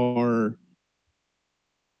are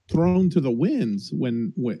thrown to the winds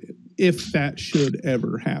when if that should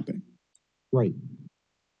ever happen. Right.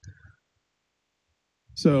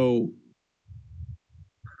 So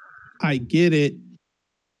I get it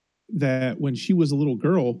that when she was a little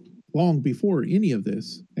girl, long before any of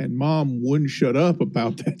this, and mom wouldn't shut up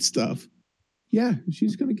about that stuff, yeah,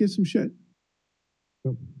 she's going to get some shit.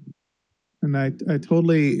 Yep. And I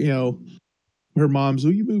totally, you know, her mom's,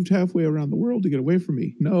 you moved halfway around the world to get away from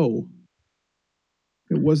me. No,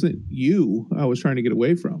 it wasn't you I was trying to get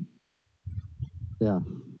away from. Yeah.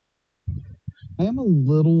 I am a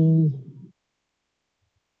little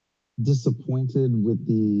disappointed with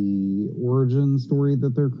the origin story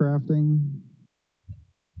that they're crafting.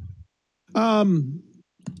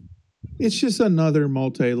 It's just another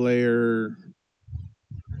multi-layer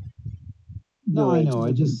world. I know.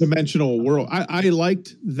 I just dimensional world. I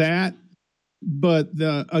liked that, but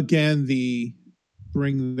the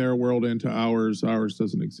bring their world into ours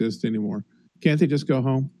doesn't exist anymore. Can't they just go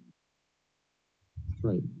home?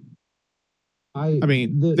 Right. I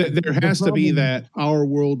mean, there has to be that our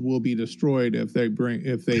world will be destroyed if they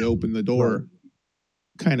open the door. Right.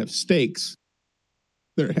 Kind of stakes.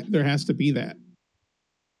 There has to be that.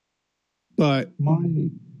 But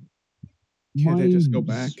can't they just go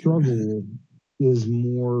back? Struggle is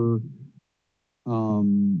more. I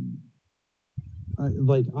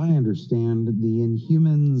understand the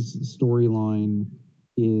Inhumans storyline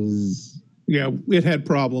is. Yeah, it had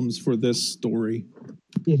problems for this story.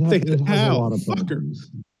 It has a lot of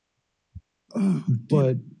problems.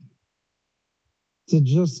 But to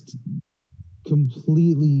just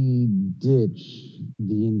completely ditch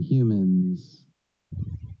the Inhumans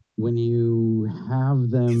when you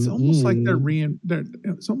have them, it's almost like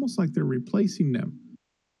it's almost like they're replacing them.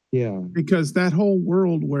 Yeah, because that whole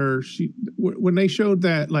world where when they showed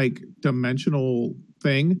that like dimensional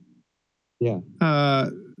thing,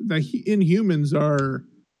 the Inhumans are,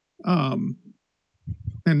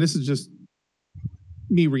 and this is just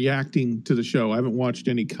me reacting to the show. I haven't watched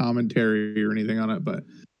any commentary or anything on it, but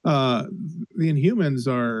the Inhumans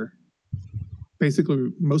are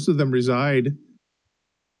basically, most of them reside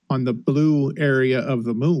on the blue area of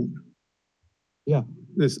the moon. Yeah.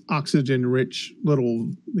 This oxygen rich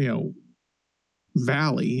little,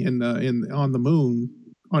 valley on the moon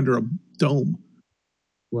under a dome.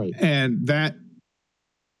 Right. And that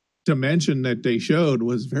dimension that they showed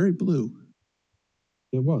was very blue.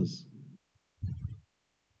 It was.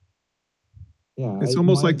 Yeah. It's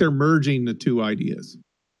almost like they're merging the two ideas.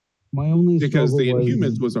 My only because the struggle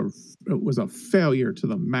Inhumans was a failure to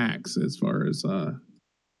the max as far as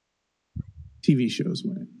TV shows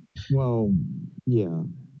went. Well, yeah.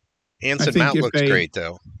 Anson Mount looks great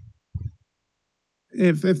though.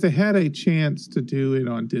 If they had a chance to do it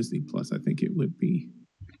on Disney Plus, I think it would be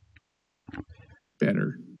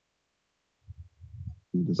better.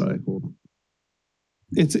 But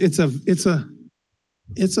it's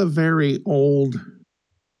a very old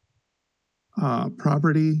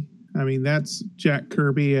property. I mean, that's Jack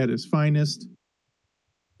Kirby at his finest,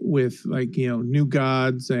 with like, you know, New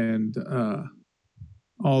Gods and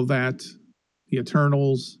all that, the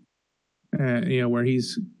Eternals, you know, where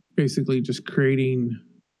he's basically just creating,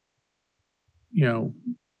 you know,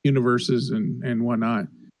 universes and whatnot.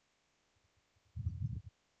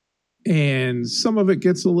 And some of it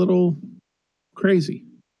gets a little crazy.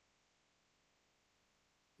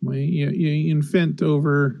 You invent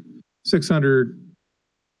over 600,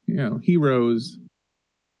 you know, heroes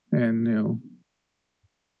and, you know,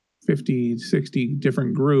 50, 60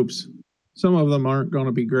 different groups. Some of them aren't going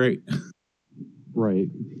to be great. Right.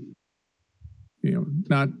 You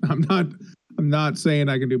know, I'm not saying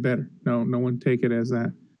I can do better. No one take it as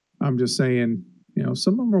that. I'm just saying, you know,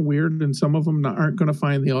 some of them are weird and some of them aren't going to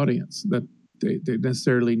find the audience that they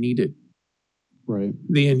necessarily needed. Right.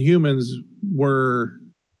 The Inhumans were,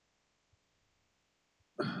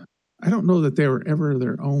 I don't know that they were ever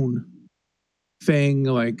their own thing,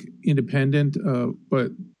 like independent,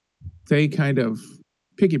 but they kind of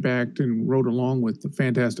piggybacked and rode along with the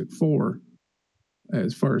Fantastic Four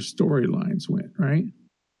as far as storylines went, right?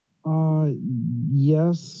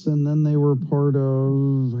 Yes, and then they were part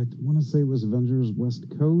of, I want to say it was Avengers West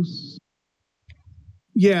Coast.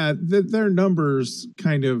 Yeah, their numbers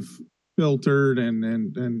kind of filtered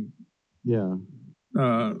and yeah,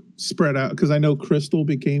 spread out, because I know Crystal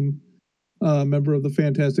became a member of the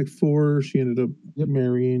Fantastic Four. She ended up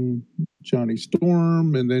marrying Johnny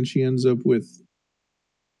Storm, and then she ends up with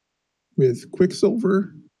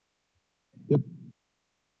Quicksilver. Yep.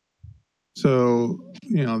 So,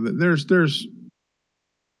 you know, there's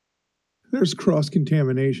cross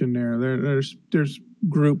contamination there. There's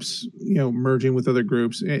groups, you know, merging with other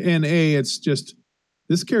groups, and it's just,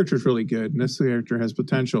 this character is really good and this character has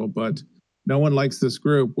potential, but no one likes this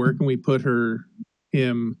group. Where can we put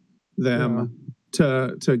him, them,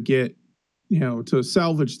 to get, you know, to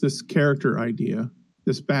salvage this character idea,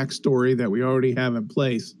 this backstory that we already have in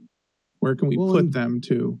place? Where can we put them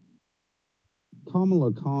to?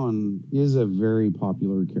 Kamala Khan is a very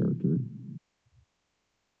popular character.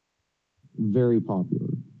 Very popular.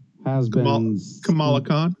 Has been. Kamala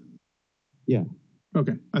Khan? Yeah.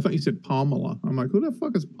 Okay. I thought you said Pamela. I'm like, who the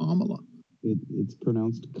fuck is Pamela? It's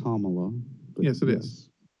pronounced Kamala. Yes, it is.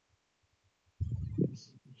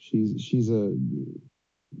 Yes. She's a.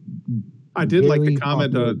 I did like the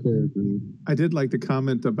comment. I did like the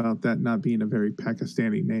comment about that not being a very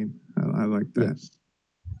Pakistani name. I like that.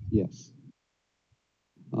 Yes.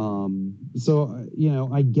 So, you know,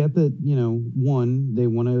 I get that, you know, one, they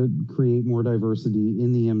want to create more diversity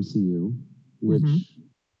in the MCU, which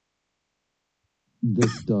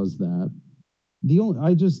this does that.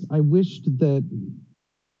 I wished that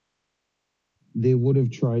they would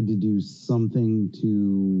have tried to do something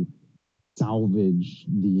to salvage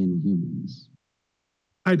the Inhumans.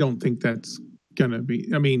 I don't think that's gonna be.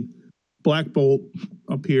 I mean, Black Bolt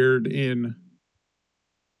appeared in,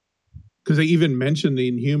 because they even mentioned the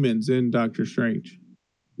Inhumans in Doctor Strange.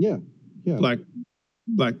 Yeah. Black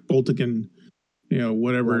Boltigan, you know,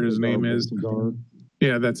 whatever his name is.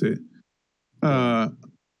 Yeah, that's it.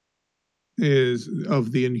 Is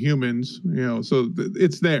of the Inhumans, you know, so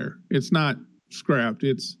it's there. It's not scrapped.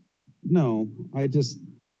 I just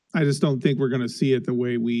don't think we're going to see it the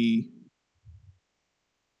way we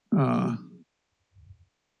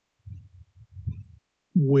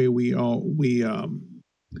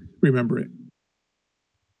remember it.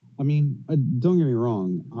 I mean, don't get me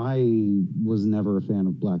wrong. I was never a fan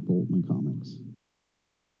of Black Bolt in the comics.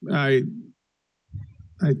 I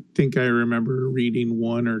think I remember reading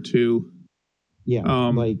one or two. Yeah,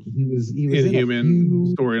 like he was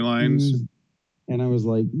Inhuman storylines, and I was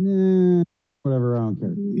like, nah, whatever, I don't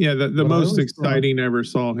care. Yeah, the most exciting I ever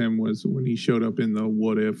saw him was when he showed up in the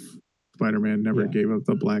What If Spider-Man never gave up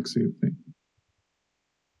the black suit thing.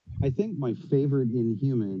 I think my favorite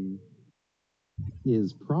Inhuman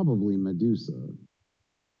is probably Medusa,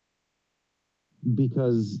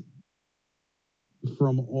 because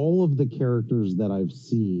from all of the characters that I've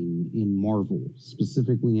seen in Marvel,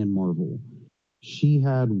 specifically in Marvel, she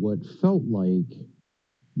had what felt like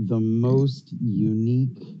the most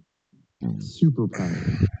unique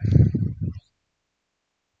superpower.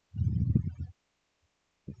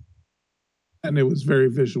 And it was very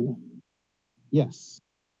visual. Yes.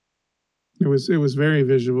 It was very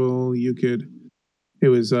visual. It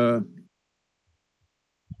was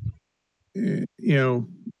you know,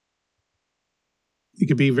 you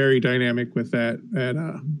could be very dynamic with that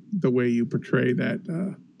the way you portray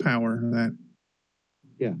that power, that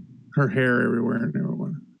her hair everywhere and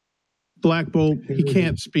everyone. Black Bolt, he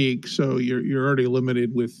can't speak, so you're already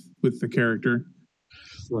limited with the character.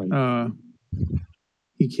 Right.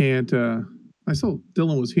 He can't I saw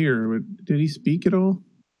Dylan was here, but did he speak at all?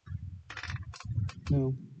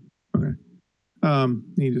 No. Okay.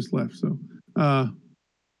 He just left, so yeah,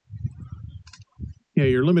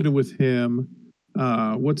 you're limited with him.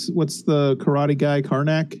 What's the karate guy,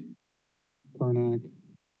 Karnak?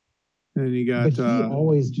 And you got but he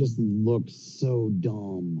always just looked so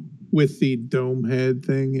dumb. With the dome head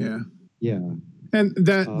thing, yeah. Yeah. And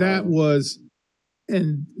that was,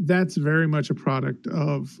 and that's very much a product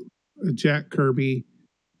of Jack Kirby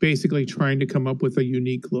basically trying to come up with a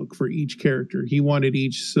unique look for each character. He wanted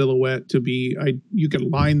each silhouette to be, you could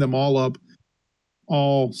line them all up,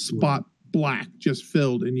 all spot black, just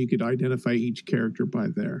filled, and you could identify each character by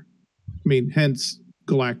there. I mean, hence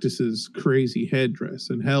Galactus's crazy headdress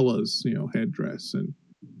and Hela's, headdress. And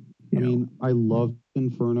I love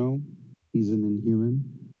Inferno. He's an Inhuman.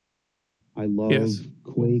 I love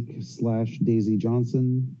Quake / Daisy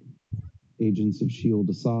Johnson. Agents of S.H.I.E.L.D.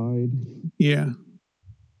 aside. Yeah.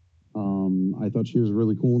 I thought she was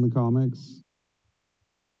really cool in the comics.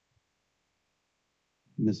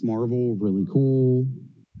 Miss Marvel, really cool.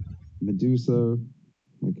 Medusa,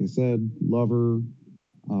 like I said, love her.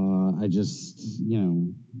 I just,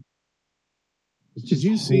 Did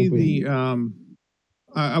you see the?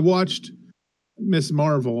 I watched Miss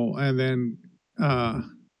Marvel, and then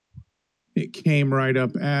it came right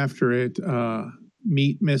up after it.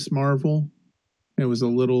 Meet Miss Marvel. It was a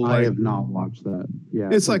little. I have not watched that. Yeah,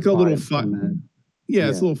 it's like a little fun. Yeah,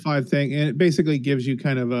 it's a little 5 thing, and it basically gives you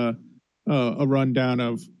kind of a rundown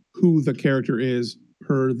of who the character is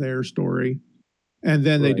per their story, and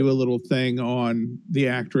then they do a little thing on the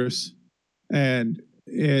actress, and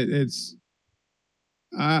it's.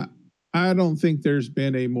 I don't think there's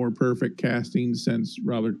been a more perfect casting since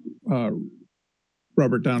Robert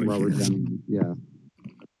Downey. Yeah.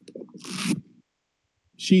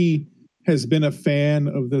 She has been a fan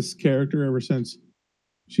of this character ever since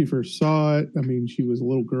she first saw it. I mean, she was a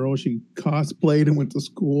little girl. She cosplayed and went to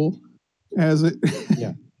school as it.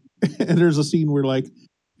 Yeah. And there's a scene where like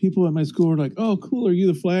people at my school are like, "Oh, cool. Are you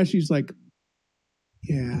the Flash?" She's like,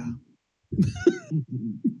 "Yeah."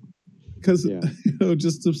 Because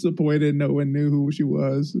just disappointed no one knew who she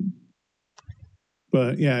was.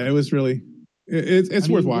 But yeah, it was really it's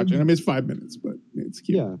worth watching. I mean, it's 5 minutes, but it's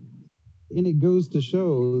cute. Yeah, and it goes to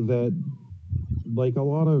show that like a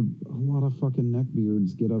lot of fucking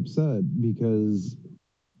neckbeards get upset because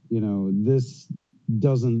this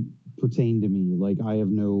doesn't pertain to me. Like I have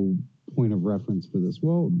no point of reference for this.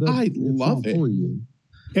 Well, I love it for you.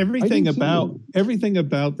 Everything about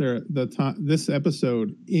this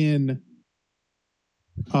episode in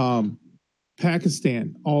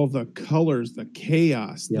Pakistan, all the colors, the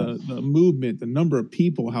chaos, the movement, the number of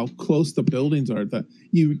people, how close the buildings are. That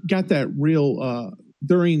you got that real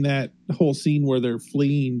during that whole scene where they're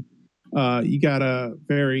fleeing. You got a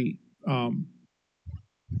very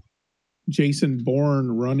Jason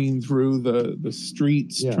Bourne running through the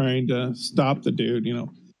streets trying to stop the dude.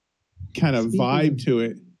 Kind of vibe to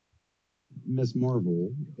it. Miss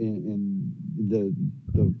Marvel and the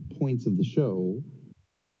points of the show.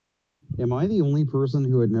 Am I the only person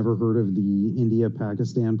who had never heard of the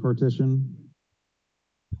India-Pakistan partition?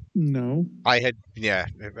 No. I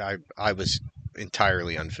was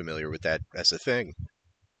entirely unfamiliar with that as a thing.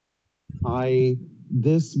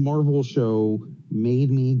 This Marvel show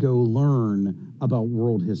made me go learn about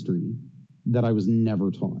world history that I was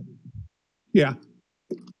never taught. Yeah.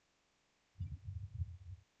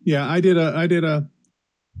 Yeah, I did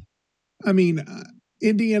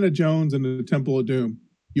Indiana Jones and the Temple of Doom.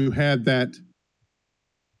 You had that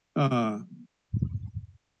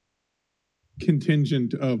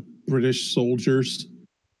contingent of British soldiers,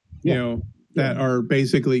 that are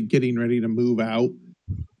basically getting ready to move out.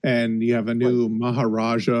 And you have a new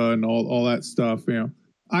Maharaja and all that stuff.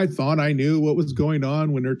 I thought I knew what was going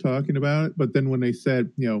on when they're talking about it. But then when they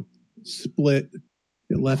said, split,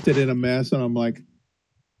 it left it in a mess. And I'm like,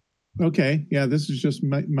 okay, yeah, this is just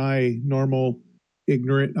my normal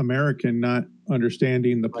ignorant American not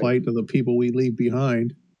understanding the plight of the people we leave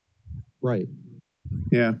behind. Right.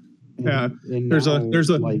 Yeah. Yeah. And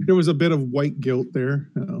there was a bit of white guilt there,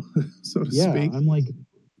 so to speak. I'm like,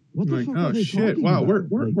 what the fuck are they talking wow, about?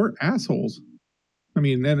 we're assholes. I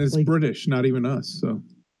mean, and it's British, not even us. So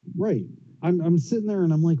right. I'm sitting there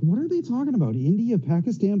and I'm like, what are they talking about?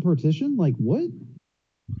 India-Pakistan partition? Like what?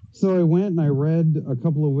 So I went and I read a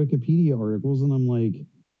couple of Wikipedia articles and I'm like,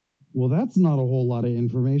 well, that's not a whole lot of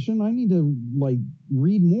information. I need to like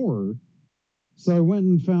read more. So I went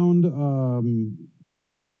and found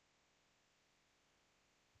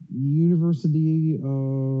University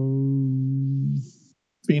of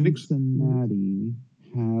Phoenix Cincinnati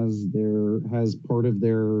has part of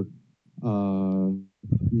their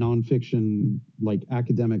nonfiction like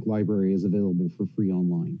academic library is available for free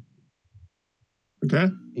online. Okay.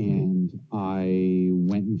 And I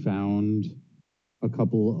went and found a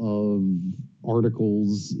couple of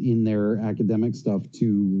articles in their academic stuff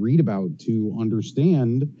to read about, to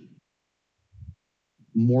understand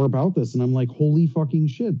more about this. And I'm like, holy fucking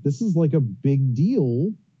shit, this is like a big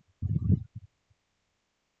deal.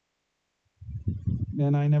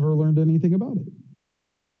 And I never learned anything about it.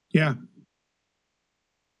 Yeah.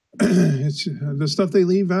 It's the stuff they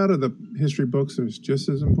leave out of the history books is just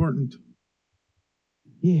as important.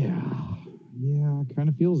 Yeah, it kind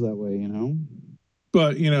of feels that way,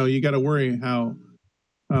 But you got to worry how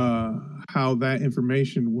that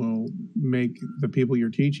information will make the people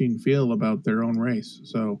you're teaching feel about their own race.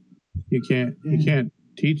 So you can't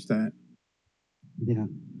teach that. Yeah.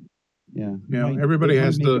 Everybody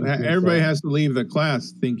has to leave the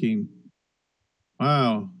class thinking,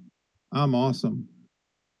 "Wow, I'm awesome."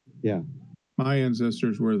 Yeah. My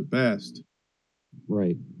ancestors were the best.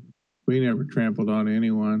 Right. We never trampled on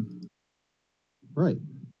anyone. Right.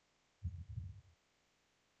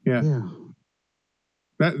 Yeah. Yeah.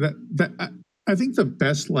 That I think the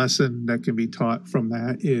best lesson that can be taught from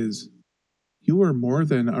that is you are more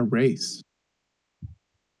than a race.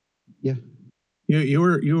 Yeah. You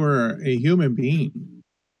are a human being.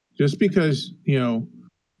 Just because,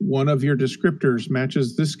 one of your descriptors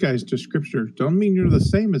matches this guy's descriptor, don't mean you're the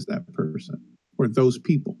same as that person or those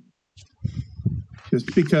people. Just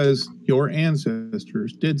because your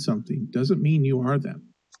ancestors did something doesn't mean you are them.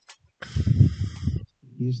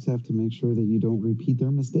 You just have to make sure that you don't repeat their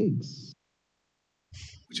mistakes.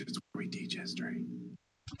 Which is where we teach history.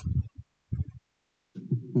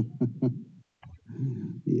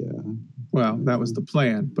 Yeah. Well, that was the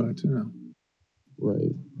plan, but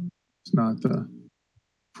right. It's not the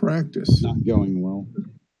practice. It's not going well.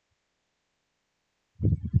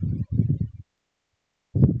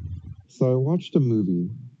 So I watched a movie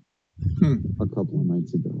a couple of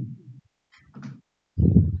nights ago.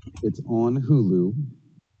 It's on Hulu.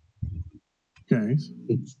 Okay.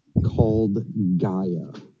 It's called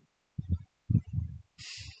Gaia.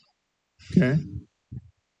 Okay.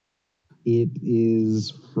 It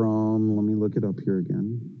is from, let me look it up here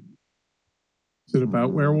again. Is it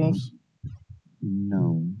about werewolves?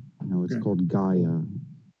 No, it's called Gaia.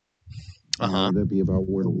 That'd be about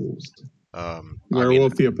werewolves.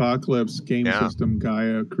 Werewolf the Apocalypse game system.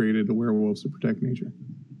 Gaia created the werewolves to protect nature.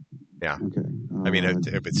 Yeah. Okay.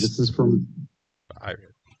 If it's, this is from.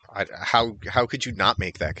 How could you not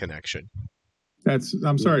make that connection?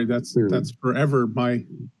 I'm sorry. That's forever my.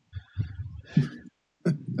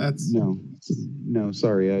 That's no.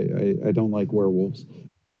 Sorry, I don't like werewolves.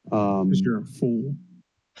 Because you're a fool.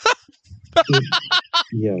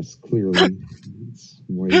 Yes, clearly. It's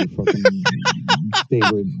why your fucking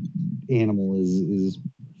favorite animal is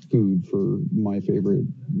food for my favorite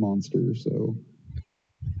monster. So,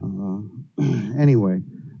 anyway,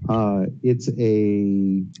 it's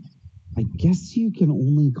I guess you can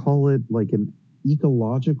only call it like an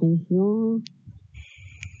ecological horror,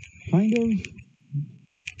 kind of.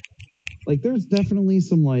 Like, there's definitely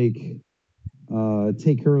some like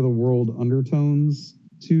take care of the world undertones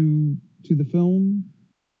to the film.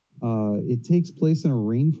 It takes place in a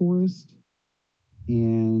rainforest,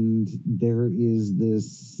 and there is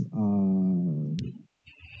this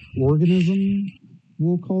organism,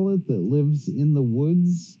 we'll call it, that lives in the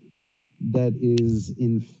woods that is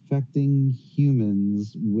infecting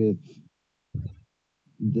humans with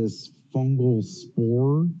this fungal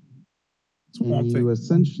spore. And you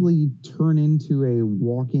essentially turn into a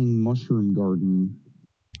walking mushroom garden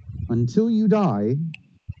until you die.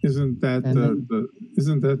 Isn't that the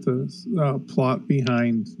plot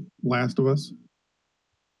behind Last of Us?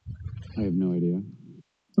 I have no idea.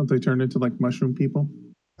 Don't they turn into like mushroom people?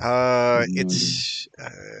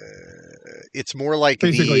 It's more like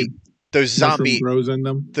basically those mushroom grows in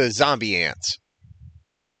them. the zombie ants.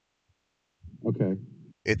 Okay.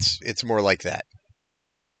 It's more like that.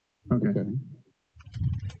 Okay.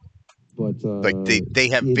 But Like they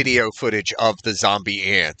have video footage of the zombie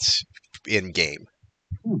ants in game.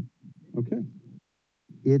 Okay.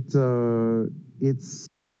 It's a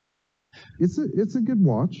good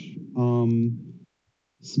watch.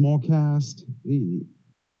 Small cast.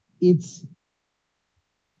 It's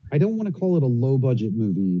I don't want to call it a low budget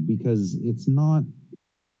movie because it's not.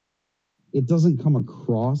 It doesn't come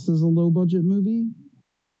across as a low budget movie.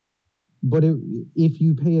 But if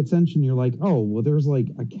you pay attention, you're like, oh, well, there's like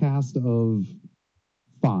a cast of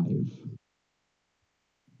 5.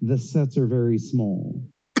 The sets are very small.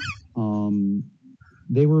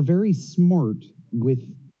 They were very smart with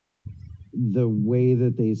the way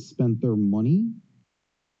that they spent their money.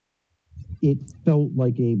 It felt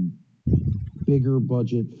like a bigger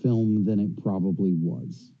budget film than it probably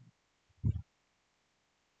was.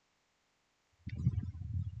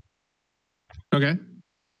 Okay.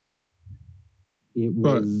 It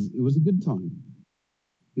was a good time.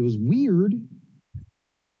 It was weird.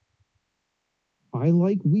 I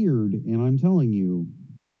like weird, and I'm telling you,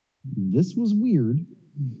 this was weird.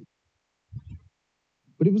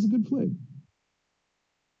 But it was a good flick.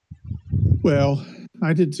 Well,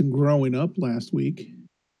 I did some growing up last week.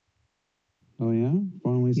 Oh yeah?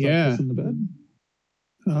 Finally stuck this in the bed?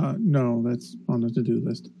 No, that's on the to-do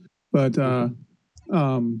list. But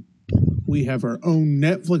we have our own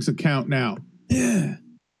Netflix account now.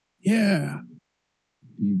 Yeah.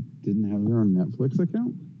 You didn't have your own Netflix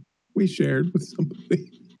account? We shared with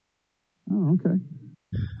somebody. Oh, okay.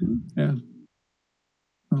 Yeah.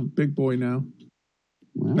 Big boy now.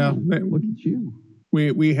 Wow. Look at you.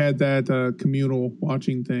 We had that communal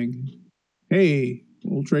watching thing. Hey,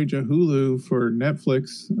 we'll trade you Hulu for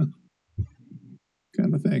Netflix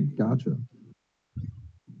kind of thing. Gotcha.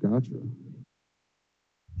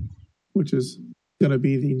 Which is going to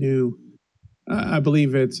be the new, I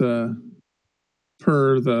believe it's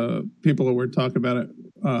per the people that were talking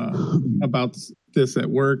about this at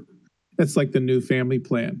work. That's like the new family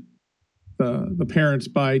plan. The parents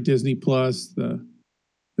buy Disney Plus, the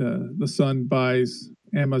son buys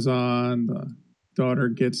Amazon, the daughter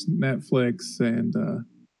gets Netflix, and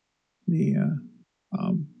the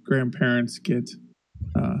grandparents get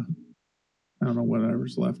I don't know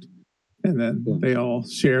whatever's left, and then they all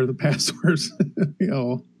share the passwords. They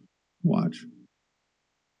all watch.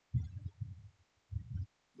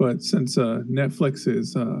 But since Netflix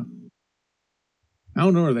is I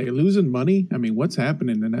don't know, are they losing money? I mean, what's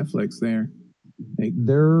happening to Netflix there?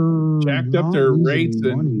 They're jacked up their rates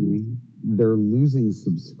money. They're losing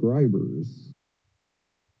subscribers.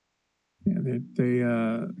 Yeah, they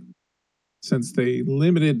since they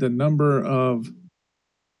limited the number of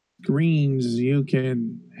screens you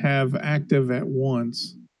can have active at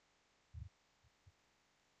once.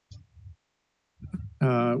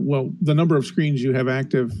 Well, the number of screens you have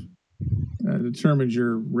active determines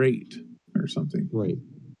your rate or something. Right.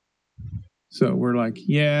 So we're like,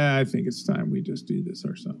 yeah, I think it's time we just do this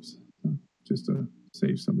ourselves, just to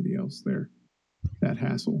save somebody else that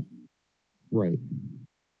hassle. Right.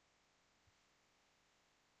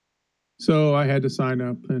 So I had to sign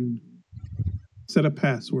up and set a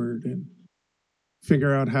password and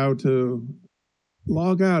figure out how to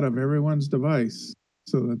log out of everyone's device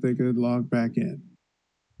so that they could log back in.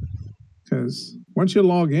 Because once you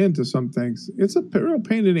log into some things, it's a real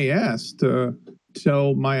pain in the ass to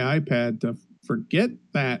tell my iPad to forget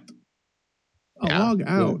that. Log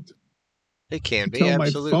out. It can be. Tell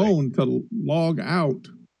absolutely. my phone to log out.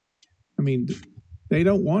 I mean, they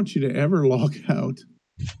don't want you to ever log out.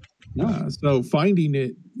 No. So finding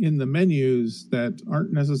it in the menus that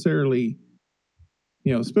aren't necessarily,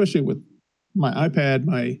 especially with my iPad,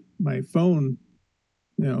 my phone,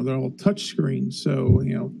 they're all touch screens. So,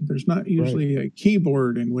 there's not usually a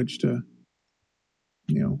keyboard in which to,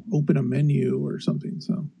 open a menu or something.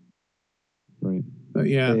 So, right. But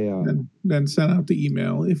yeah, then send out the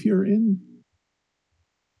email. If you're in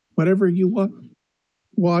whatever you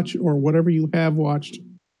watch or whatever you have watched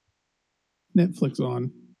Netflix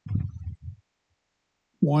on,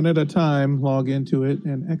 one at a time, log into it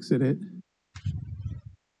and exit it.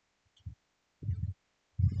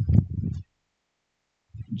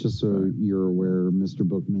 Just so you're aware, Mr.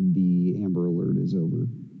 Bookman, the Amber Alert is over.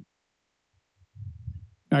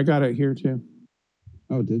 I got it here too.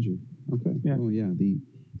 Oh, did you? Okay. Yeah. Oh, yeah.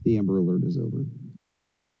 The Amber Alert is over.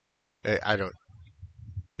 I don't.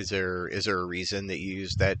 Is there a reason that you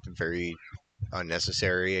use that very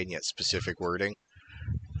unnecessary and yet specific wording?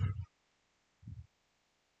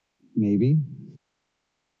 Maybe.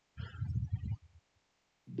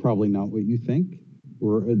 probably not what you think,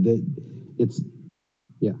 or that it's,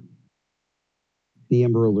 yeah. The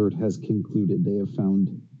Amber Alert has concluded they have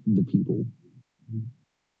found the people.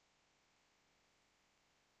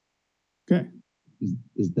 Okay.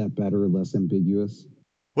 Is that better or less ambiguous?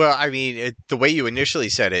 Well, I mean, the way you initially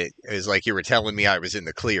said it is like you were telling me I was in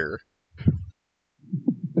the clear.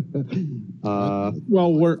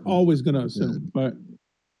 Well, we're always going to assume, but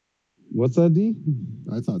what's that, D?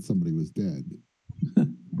 I thought somebody was dead.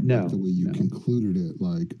 No. The way you concluded it,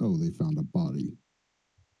 like, oh, they found a body.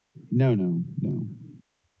 No.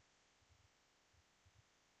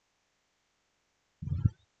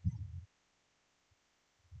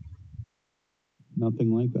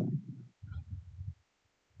 Nothing like that.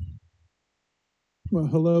 Well,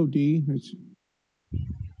 hello, D.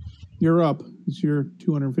 You're up. It's your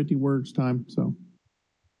 250 words time. So,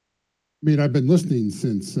 I mean, I've been listening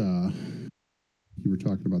since you were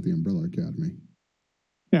talking about the Umbrella Academy.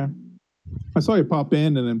 Yeah, I saw you pop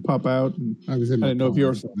in and then pop out. And I was in. I didn't know if you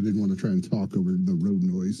were. So I didn't want to try and talk over the road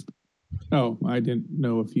noise. Oh, I didn't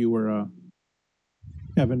know if you were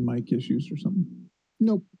having mic issues or something.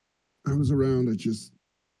 Nope, I was around. I just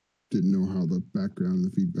didn't know how the background and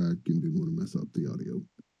the feedback, and didn't want to mess up the audio.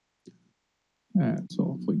 That's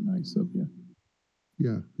awfully nice of you.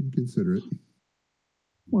 Yeah, consider it.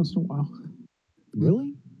 Once in a while.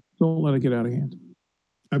 Really? Don't let it get out of hand.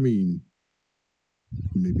 I mean,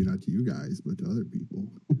 maybe not to you guys, but to other people.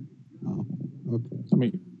 Oh, okay. I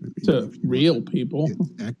mean to real people.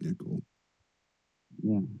 It's technical.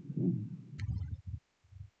 Yeah.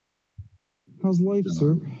 How's life,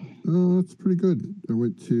 sir? It's pretty good. I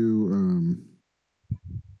went to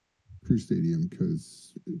Crew Stadium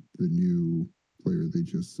because the new player they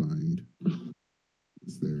just signed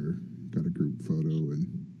was there. Got a group photo and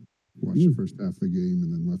watched the first half of the game,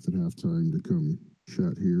 and then left at halftime to come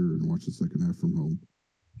chat here and watch the second half from home.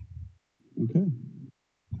 Okay.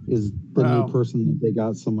 Is the new person that they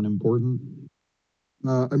got someone important?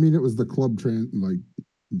 I mean, it was the club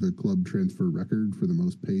the club transfer record for the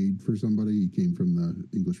most paid for somebody. He came from the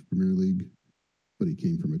English Premier League, but he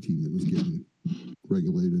came from a team that was getting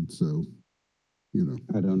regulated. So,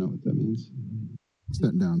 I don't know what that means.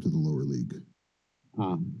 Sent down to the lower league.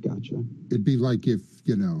 Ah, gotcha. It'd be like if,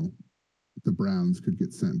 the Browns could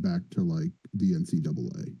get sent back to like the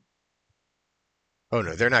NCAA. Oh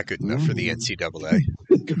no, they're not good enough for the NCAA.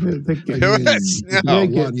 They get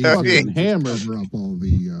fucking hammered. Up all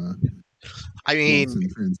the I mean,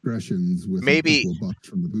 transgressions with maybe a couple of bucks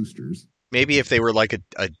from the boosters. Maybe if they were like a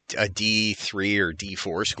D3 or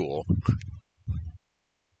D4 school.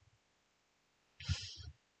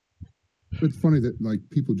 It's funny that like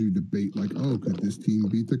people do debate like, oh, could this team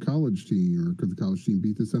beat the college team, or could the college team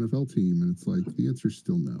beat this NFL team? And it's like the answer is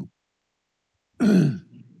still no.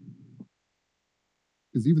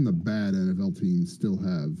 Because even the bad NFL teams still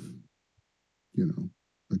have,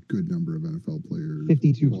 a good number of NFL players.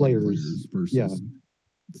 52 players versus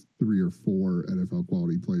 3 or 4 NFL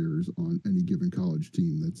quality players on any given college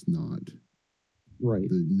team that's not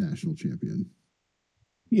the national champion.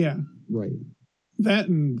 Yeah. Right. That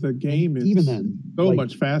and the game is even then so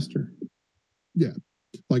much faster. Yeah.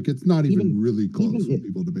 Like it's not even really close when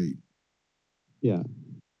people debate. Yeah.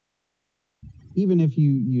 Even if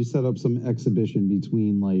you set up some exhibition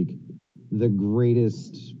between like the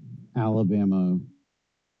greatest Alabama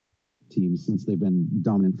team, since they've been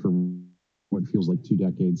dominant for what feels like 2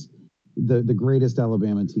 decades, the greatest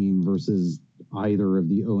Alabama team versus either of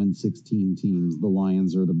the 0-16 teams, the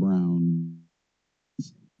Lions or the Browns,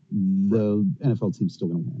 the NFL team's still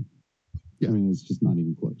going to win. Yeah. I mean, it's just not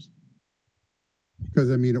even close.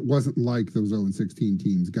 Because, I mean, it wasn't like those 0-16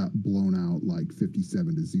 teams got blown out like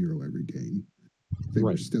 57-0 every game. They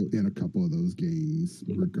were still in a couple of those games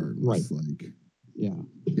regardless. Like, yeah,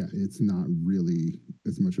 it's not really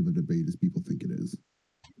as much of a debate as people think it is.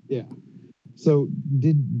 Yeah. So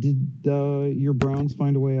did your Browns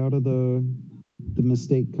find a way out of the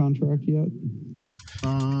mistake contract yet?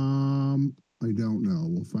 I don't know.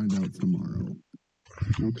 We'll find out tomorrow.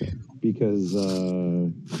 Okay. Because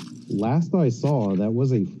last I saw, that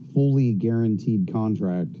was a fully guaranteed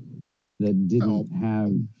contract that didn't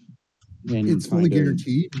have any. It's fully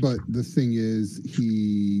guaranteed, but the thing is,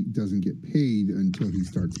 he doesn't get paid until he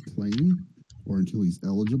starts playing or until he's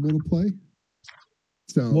eligible to play.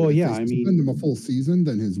 So, if they spend him a full season,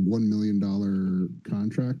 then his $1 million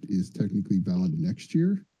contract is technically valid next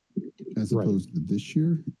year, as opposed to this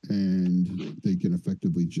year, and they can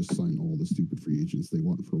effectively just sign all the stupid free agents they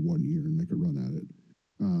want for 1 year and make a run at it.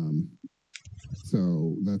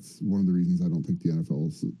 So that's one of the reasons I don't think the NFL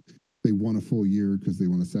is. They want a full year because they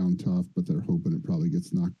want to sound tough, but they're hoping it probably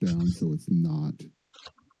gets knocked down, so it's not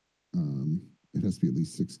it has to be at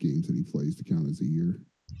least 6 games that he plays to count as a year.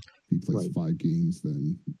 If he plays 5 games,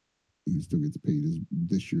 then he still gets paid his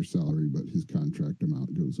this year's salary, but his contract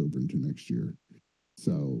amount goes over into next year.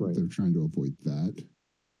 So they're trying to avoid that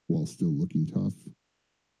while still looking tough.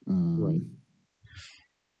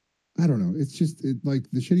 I don't know. It's just like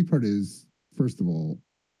the shitty part is, first of all,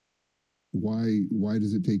 why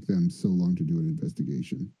does it take them so long to do an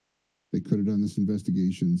investigation? They could have done this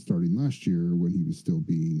investigation starting last year when he was still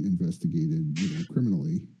being investigated,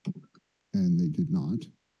 criminally, and they did not.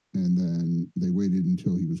 And then they waited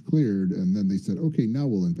until he was cleared, and then they said, okay, now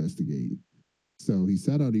we'll investigate. So he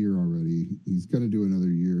sat out a year already. He's going to do another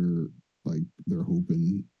year, like they're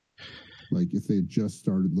hoping. Like if they had just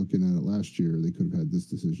started looking at it last year, they could have had this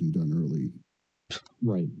decision done early.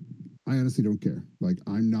 Right. I honestly don't care. Like,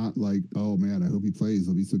 I'm not like, oh man, I hope he plays.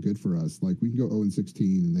 He'll be so good for us. Like, we can go 0-16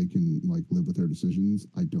 and they can like live with their decisions.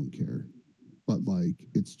 I don't care. But like,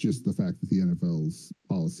 it's just the fact that the NFL's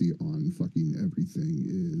policy on fucking everything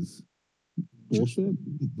is bullshit.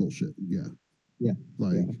 Bullshit. Yeah. Yeah.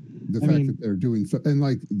 Like the fact that they're doing so, and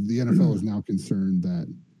like the NFL is now concerned that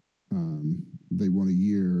they won a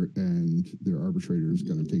year and their arbitrator is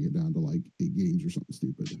going to take it down to like 8 games or something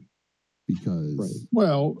stupid. Because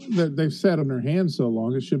well, they've sat on their hands so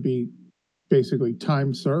long, it should be basically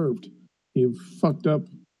time served. You've fucked up.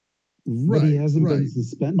 But he hasn't been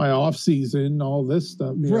suspended. My off season, all this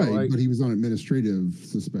stuff. But he was on administrative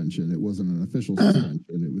suspension. It wasn't an official suspension.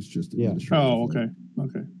 It was just administrative. Oh, okay.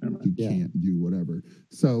 Okay. He can't do whatever.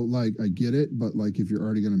 So, like, I get it, but like, if you're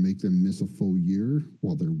already going to make them miss a full year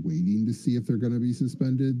while they're waiting to see if they're going to be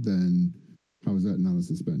suspended, then how is that not a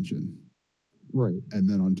suspension? Right. And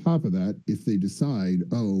then on top of that, if they decide,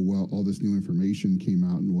 oh, well, all this new information came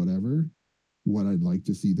out and whatever, what I'd like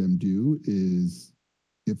to see them do is,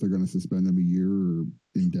 if they're going to suspend him a year or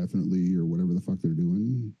indefinitely or whatever the fuck they're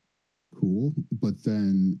doing, cool. But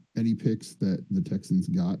then any picks that the Texans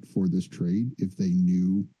got for this trade, if they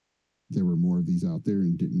knew there were more of these out there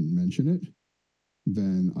and didn't mention it,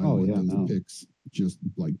 then I want those picks just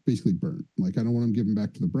like basically burnt. Like, I don't want them given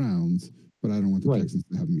back to the Browns, but I don't want the Texans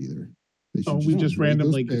to have them either. We just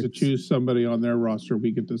randomly get to choose somebody on their roster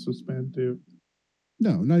we get to suspend too.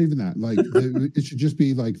 No, not even that. Like, it should just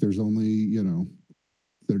be like there's only,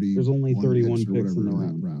 30. There's only 31 picks in the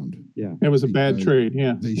round. Yeah. It was a bad trade.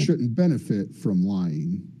 Yeah. They shouldn't benefit from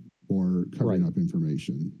lying or covering up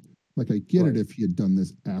information. Like, I get it if he had done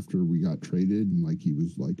this after we got traded and like he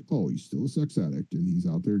was like, oh, he's still a sex addict and he's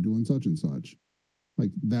out there doing such and such.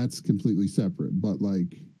 Like, that's completely separate. But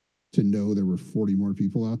like, to know there were 40 more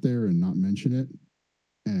people out there and not mention it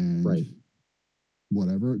and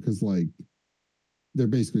whatever, because like they're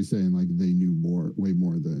basically saying like they knew way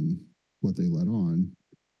more than what they let on.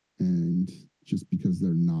 And just because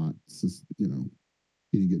they're not, he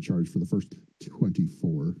didn't get charged for the first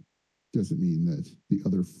 24 doesn't mean that the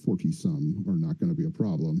other 40 some are not going to be a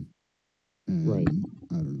problem. And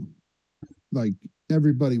I don't know. Like,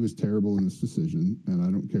 everybody was terrible in this decision, and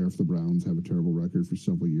I don't care if the Browns have a terrible record for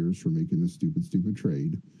several years for making this stupid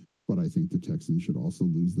trade, but I think the Texans should also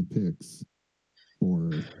lose the picks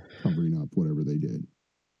for covering up whatever they did.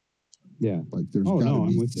 Yeah. Like, there's got to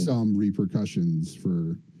be some repercussions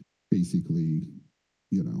for basically,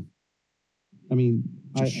 I mean,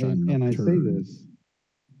 I say this,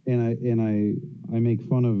 and I make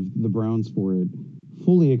fun of the Browns for it,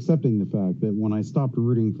 fully accepting the fact that when I stopped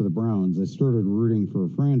rooting for the Browns, I started rooting for a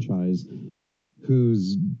franchise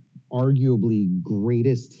whose arguably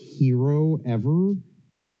greatest hero ever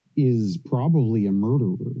is probably a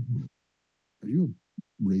murderer. Are you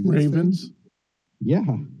a Ravens? fan?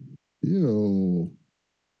 Yeah. Ew.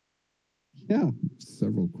 Yeah.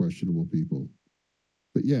 Several questionable people.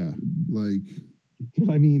 But yeah, like,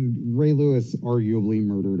 I mean, Ray Lewis arguably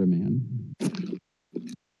murdered a man.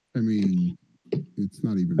 I mean, it's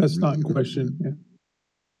not even. That's not a question. Yeah.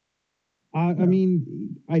 I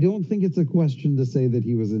mean, I don't think it's a question to say that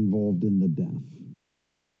he was involved in the death.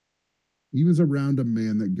 He was around a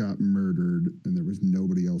man that got murdered, and there was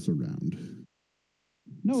nobody else around.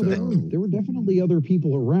 No, there were definitely other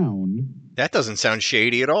people around. That doesn't sound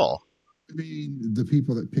shady at all. I mean, the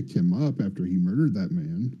people that picked him up after he murdered that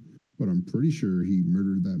man, but I'm pretty sure he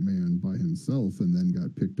murdered that man by himself and then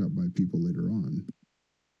got picked up by people later on.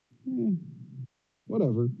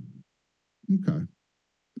 Whatever. Okay.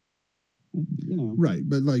 Right,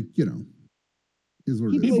 but like, is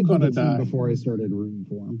what he it is. played for the team before I started rooting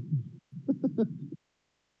for him.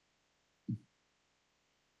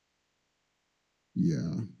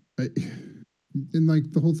 Yeah. And like,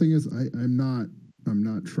 the whole thing is, I'm not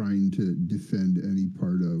not trying to defend any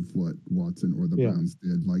part of what Watson or the Browns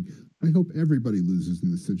did. Like, I hope everybody loses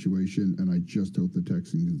in this situation, and I just hope the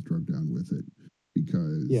Texans get drugged down with it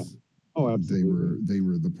because they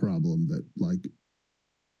were the problem that, like,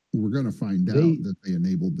 we're going to find out that they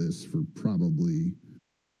enabled this for probably,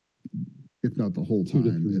 if not the whole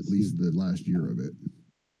time, at least the last year of it.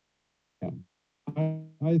 Yeah,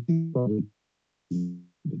 I think probably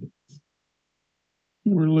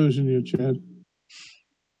we're losing you, Chad.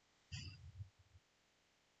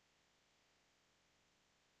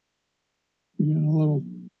 You got a little,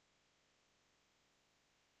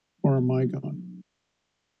 or am I gone?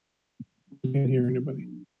 I can't hear anybody.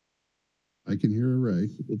 I can hear a Ray.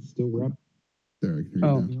 It's still rep. There, I can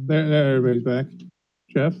hear you now. There, everybody's back.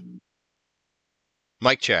 Jeff?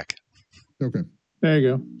 Mic check. Okay. There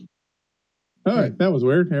you go. All right, that was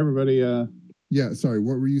weird. Everybody. Yeah, sorry.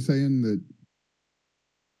 What were you saying? That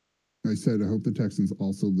I said I hope the Texans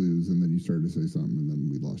also lose, and then you started to say something, and then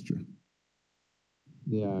we lost you.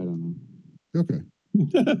 Yeah, I don't know. Okay.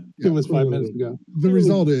 It was 5 minutes ago. The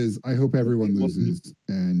result is I hope everyone loses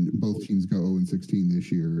and both teams go 0-16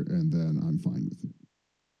 this year, and then I'm fine with it.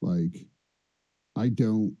 Like,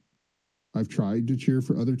 I've tried to cheer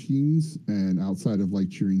for other teams, and outside of like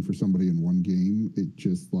cheering for somebody in one game, it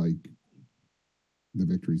just like the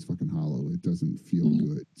victory's fucking hollow. It doesn't feel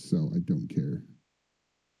good, so I don't care.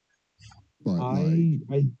 But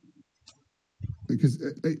because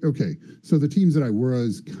okay, so the teams that I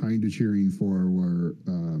was kind of cheering for were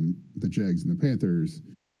the Jags and the Panthers,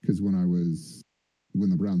 because when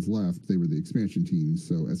the Browns left, they were the expansion teams.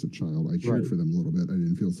 So as a child, I cheered for them a little bit. I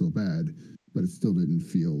didn't feel so bad, but it still didn't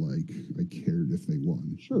feel like I cared if they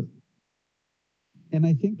won. Sure. And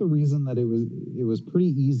I think the reason that it was pretty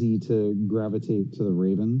easy to gravitate to the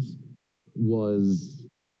Ravens was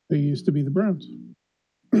they used to be the Browns.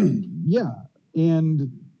 Yeah,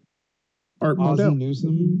 and Art Ozzie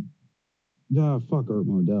Newsome. Yeah, fuck Art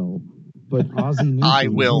Modell. But Ozzie Newsome. I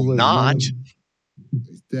will not.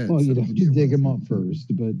 He's dead. Well, you'd have to dig him up first,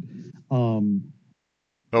 but oh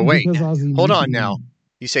wait, hold on now.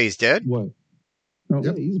 You say he's dead? What? Oh,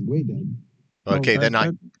 yeah, he's way dead. Okay, then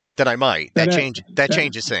I might. That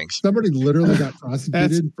changes things. Somebody literally got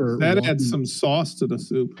prosecuted for that. Adds some sauce to the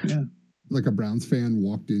soup. Yeah. Like a Browns fan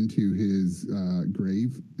walked into his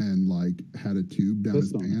grave and like had a tube down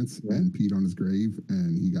his pants and peed on his grave,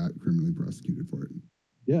 and he got criminally prosecuted for it.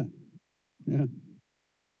 Yeah. Yeah.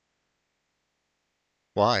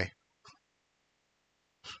 Why?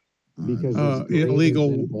 Because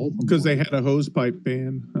illegal, because they had a hose pipe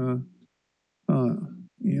ban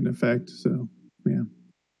in effect. So yeah,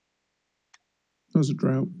 that was a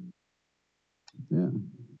drought. Yeah.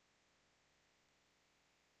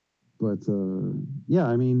 But yeah,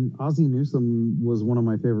 I mean, Ozzie Newsome was one of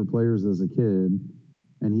my favorite players as a kid,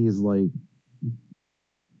 and he's like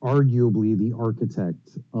arguably the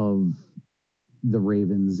architect of the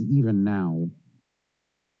Ravens even now.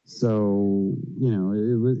 So, you know,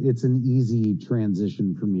 it's an easy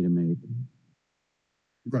transition for me to make.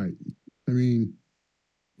 Right. I mean,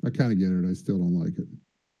 I kind of get it. I still don't like it.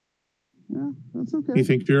 Yeah, that's okay. You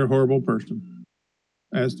think you're a horrible person,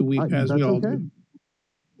 as we all do.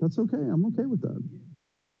 That's okay. I'm okay with that.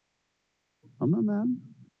 I'm not mad.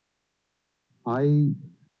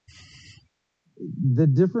 The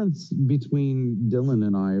difference between Dylan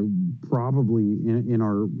and I probably in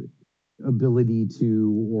our ability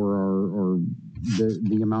to, or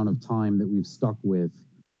the amount of time that we've stuck with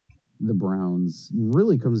the Browns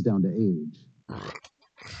really comes down to age.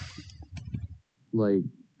 Like,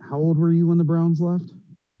 how old were you when the Browns left?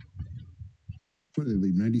 What did they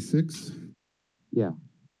leave? 96? Yeah.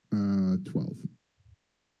 12.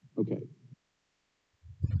 Okay.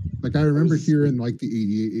 Like, I remember hearing like the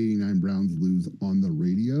 88, 89 Browns lose on the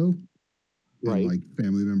radio. Right. And like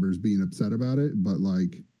family members being upset about it. But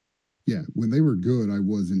like, yeah, when they were good, I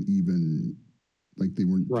wasn't even, like, they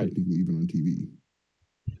weren't technically even on TV.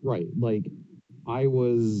 Right. Like, I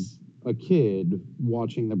was a kid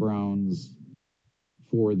watching the Browns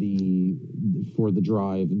for the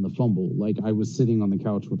drive and the fumble. Like, I was sitting on the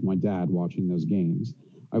couch with my dad watching those games.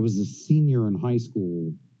 I was a senior in high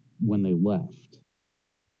school when they left.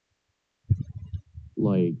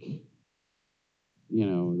 Like, you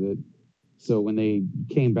know, that. So when they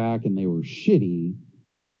came back and they were shitty,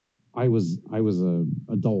 I was a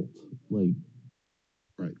adult. Like,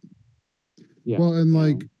 right. Yeah. Well, and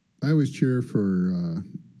like, I always cheer for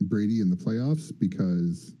Brady in the playoffs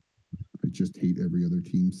because I just hate every other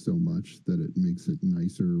team so much that it makes it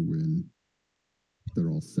nicer when they're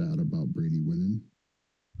all sad about Brady winning.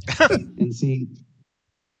 And see,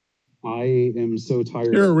 I am so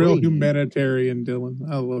tired. You're of a real Brady. humanitarian, Dylan.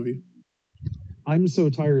 I love you. I'm so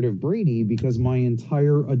tired of Brady because my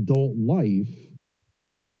entire adult life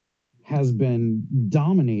has been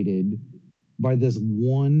dominated by this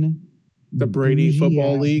one the Brady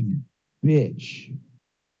Football League bitch.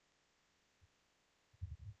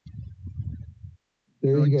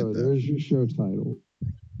 There you go. There's your show title.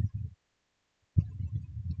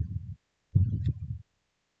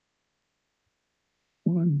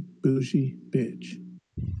 One bougie bitch.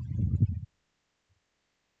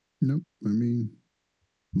 Nope. I mean,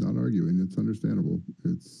 not arguing. It's understandable.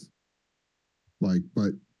 It's like,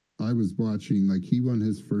 but I was watching, like, he won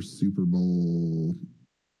his first Super Bowl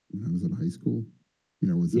when I was in high school. You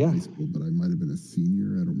know, I was in high school, but I might have been a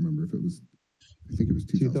senior. I don't remember if it was, I think it was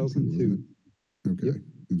 2002. Okay. Yep.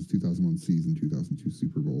 It was 2001 season, 2002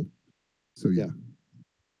 Super Bowl. So, yeah.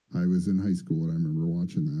 I was in high school and I remember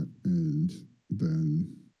watching that. And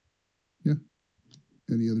then,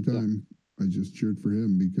 any other time, I just cheered for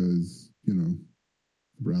him because, you know,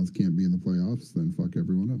 the Browns can't be in the playoffs, then fuck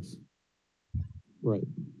everyone else. Right.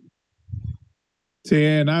 See,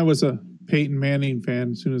 and I was a Peyton Manning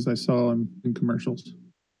fan as soon as I saw him in commercials.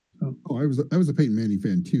 So. Oh, I was a Peyton Manning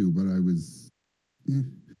fan too, but I was, I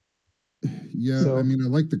mean, I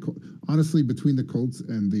like honestly, between the Colts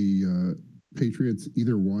and the Patriots,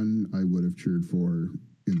 either one I would have cheered for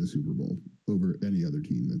in the Super Bowl over any other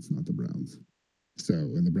team that's not the Browns. So,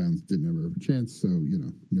 and the Browns didn't ever have a chance, so, you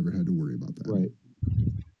know, never had to worry about that. Right.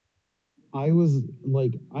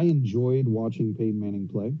 I enjoyed watching Peyton Manning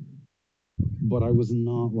play, but I was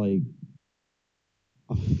not like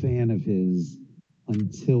a fan of his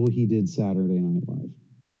until he did Saturday Night Live.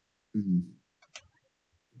 Mm-hmm.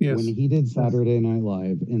 Yes. When he did Saturday Night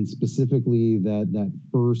Live, and specifically that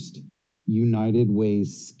first United Way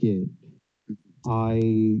skit,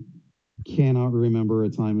 I cannot remember a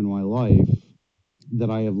time in my life that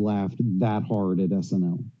I have laughed that hard at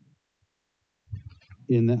SNL.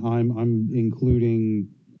 I'm including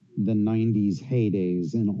the 90s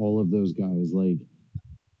heydays and all of those guys. Like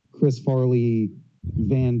Chris Farley,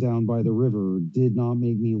 Van Down by the River did not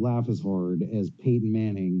make me laugh as hard as Peyton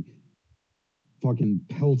Manning fucking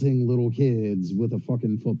pelting little kids with a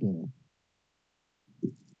fucking football.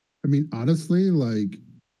 I mean, honestly, like,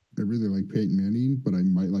 I really like Peyton Manning, but I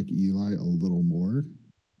might like Eli a little more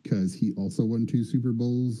because he also won 2 Super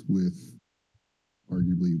Bowls with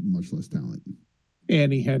arguably much less talent.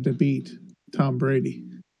 And he had to beat Tom Brady.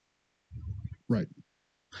 Right.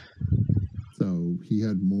 So he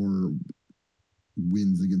had more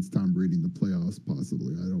wins against Tom Brady in the playoffs,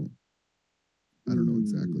 possibly. I don't know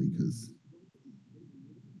exactly because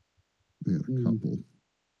they had a couple.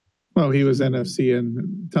 Well, he was NFC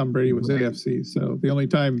and Tom Brady was AFC. So the only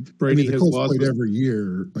time Brady has Colts lost played every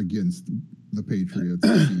year against the Patriots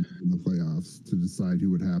in the playoffs to decide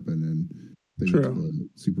who would happen, and they went to the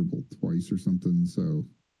Super Bowl twice or something. So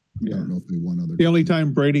I don't know if they won other. The only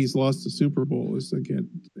time Brady's lost the Super Bowl is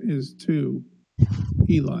to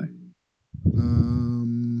Eli.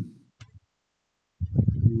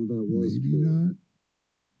 That was maybe true. not.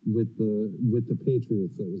 With the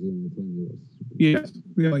Patriots, that was the only time he lost. Yes,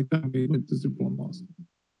 the only time he went to Super Bowl and lost.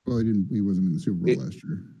 Well, he wasn't in the Super Bowl last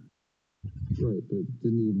year. Right, but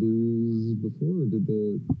didn't he lose before, or did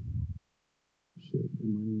the shit?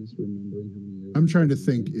 Am I misremembering how many years? I'm trying to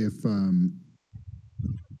think if I don't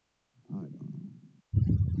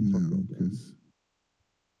know. No, because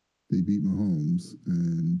they beat Mahomes,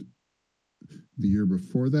 and the year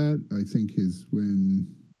before that, I think is when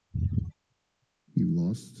he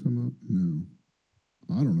lost some. No,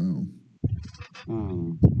 I don't know. I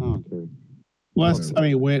don't care. Last time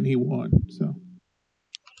he went, he won. So.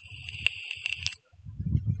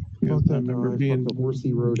 Yeah, I remember being the horse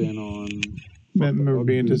he rode in on. I remember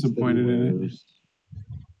being disappointed in it.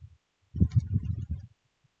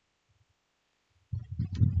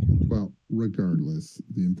 Well, regardless,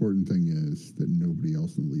 the important thing is that nobody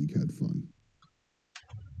else in the league had fun.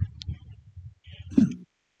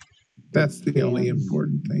 That's the only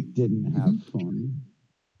important thing. Didn't have fun.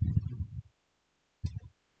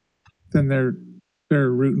 Then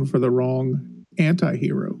they're rooting for the wrong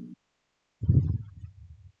anti-hero.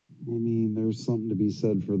 I mean, there's something to be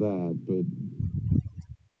said for that, but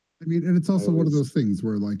I mean, and it's also one of those things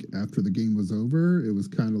where, like, after the game was over, it was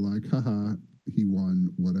kind of like, haha, he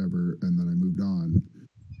won, whatever, and then I moved on.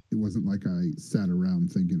 It wasn't like I sat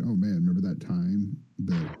around thinking, oh man, remember that time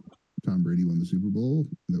that Tom Brady won the Super Bowl?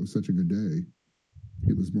 That was such a good day.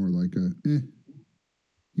 It was more like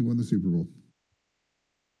he won the Super Bowl.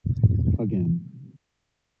 Again.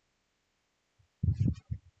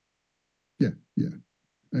 Yeah.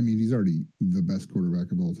 I mean, he's already the best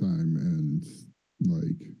quarterback of all time, and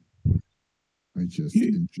like, I just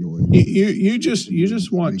enjoy. You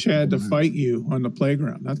just want Chad to fight you on the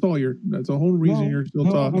playground. That's all. That's the whole reason you're still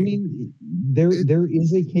talking. I mean, there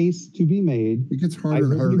is a case to be made. It gets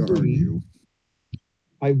harder and harder to argue.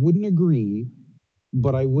 I wouldn't agree,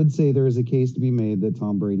 but I would say there is a case to be made that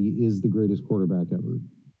Tom Brady is the greatest quarterback ever.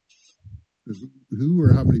 Who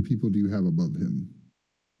or how many people do you have above him?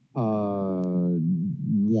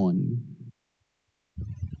 One.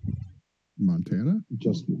 Montana?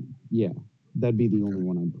 Just one. Yeah. That'd be the only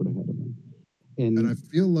one I'd put ahead of him. And I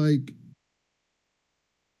feel like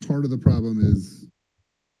part of the problem is,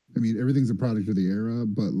 I mean, everything's a product of the era,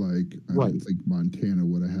 but like, I don't think Montana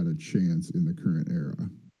would have had a chance in the current era.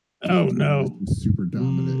 Oh, no. Super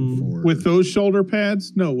dominant with those shoulder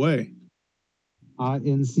pads? No way.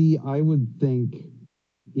 And see, I would think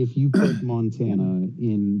if you put Montana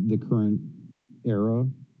in the current era,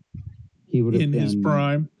 he would have been... In his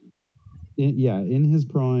prime? In his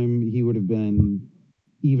prime, he would have been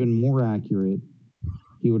even more accurate.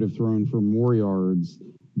 He would have thrown for more yards.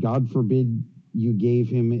 God forbid you gave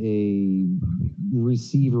him a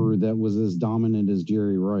receiver that was as dominant as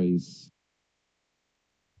Jerry Rice.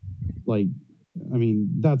 Like, I mean,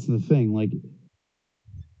 that's the thing. Like,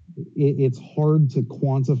 it's hard to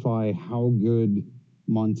quantify how good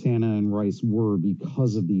Montana and Rice were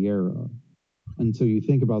because of the era until you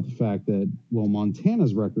think about the fact that, well,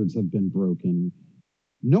 Montana's records have been broken.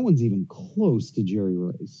 No one's even close to Jerry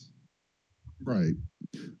Rice. Right.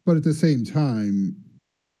 But at the same time,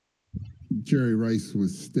 Jerry Rice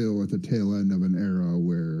was still at the tail end of an era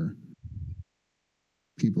where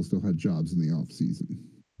people still had jobs in the off season.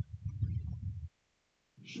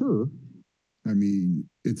 Sure. I mean,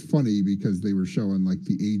 it's funny because they were showing like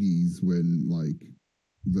the 80s when like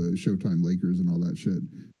the Showtime Lakers and all that shit.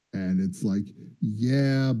 And it's like,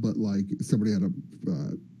 yeah, but like somebody had a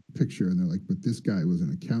picture and they're like, but this guy was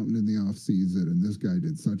an accountant in the off season and this guy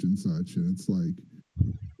did such and such. And it's like,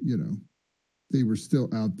 you know, they were still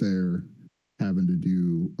out there having to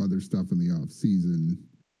do other stuff in the off season,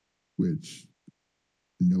 which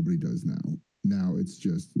nobody does now. Now it's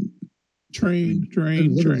just train.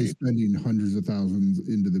 Spending hundreds of thousands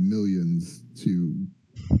into the millions to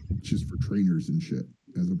just for trainers and shit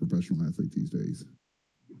as a professional athlete these days.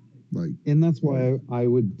 Like, and that's why I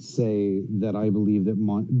would say that I believe that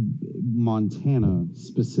Montana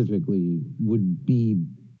specifically would be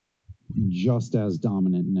just as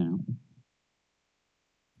dominant now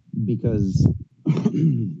because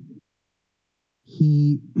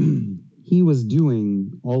he was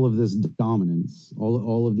doing all of this dominance,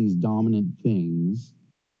 all of these dominant things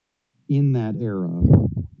in that era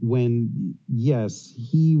when, yes,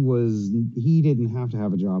 he didn't have to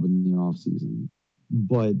have a job in the off season,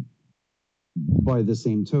 but by the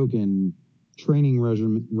same token, training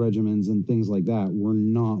regimens and things like that were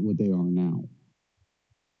not what they are now.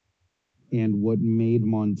 And what made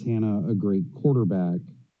Montana a great quarterback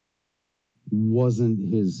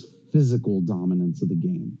wasn't his physical dominance of the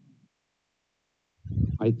game.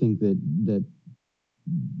 I think that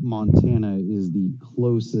Montana is the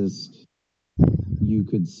closest you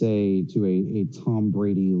could say to a Tom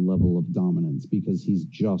Brady level of dominance because he's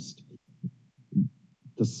just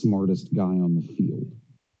the smartest guy on the field.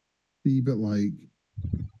 See, but like,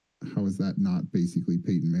 how is that not basically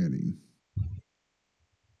Peyton Manning?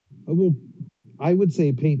 Well, I would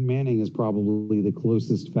say Peyton Manning is probably the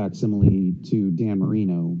closest facsimile to Dan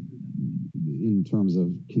Marino in terms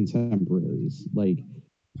of contemporaries. Like,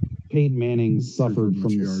 Peyton Manning suffered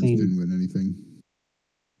from the same. Didn't win anything.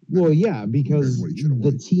 Well, yeah, because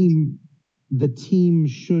the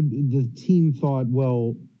team thought,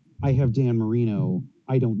 well, I have Dan Marino.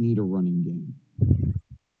 I don't need a running game.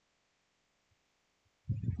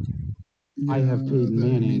 Yeah, I have Peyton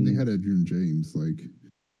Manning. I mean, they had Edgerrin James, like.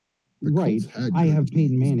 Right. I have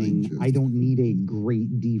Peyton Manning. I don't need a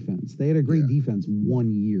great defense. They had a great defense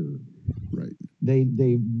 1 year. Right.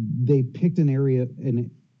 They picked an area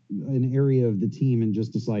of the team and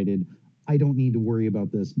just decided, I don't need to worry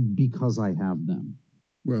about this because I have them.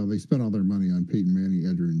 Well, they spent all their money on Peyton Manning,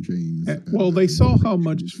 Edgerrin James. Well, they saw how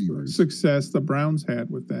much success the Browns had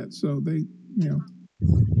with that, so they, you know.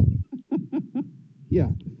 Yeah,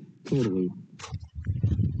 totally.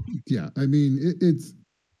 Yeah, I mean, it's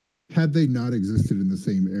had they not existed in the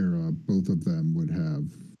same era, both of them would have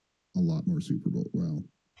a lot more Super Bowl. Well,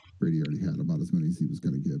 Brady already had about as many as he was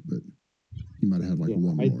going to get, but he might have had like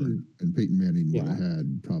one more, and Peyton Manning would have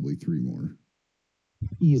had probably 3 more.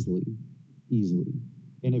 Easily.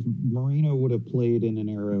 And if Marino would have played in an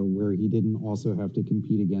era where he didn't also have to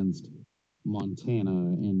compete against Montana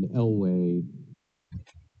and Elway,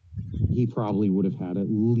 he probably would have had at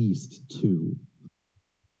least 2.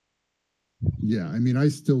 Yeah, I mean, I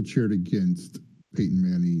still cheered against Peyton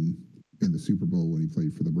Manning in the Super Bowl when he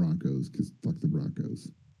played for the Broncos because fuck the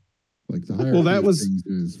Broncos. Like the hierarchy that was, of things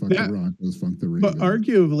is fuck the Broncos, fuck the Ravens. But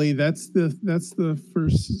arguably, that's the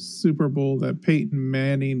first Super Bowl that Peyton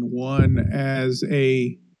Manning won as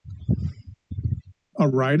a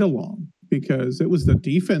ride along, because it was the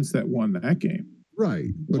defense that won that game. Right,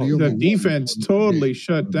 but the defense totally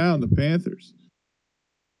shut down the Panthers.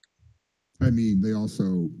 I mean, they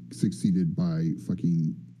also succeeded by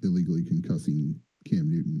fucking illegally concussing Cam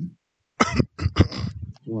Newton.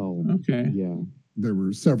 Well, okay, yeah. There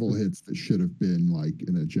were several hits that should have been like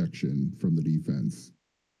an ejection from the defense.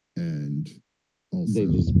 And also,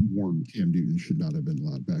 they just weren't. Cam Newton should not have been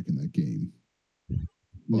allowed back in that game.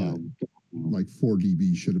 No. Like 4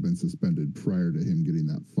 DBs should have been suspended prior to him getting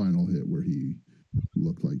that final hit where he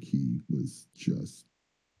looked like he was just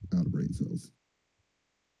out of brain cells.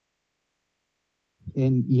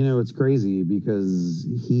 And, it's crazy because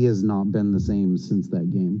he has not been the same since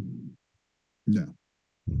that game. No.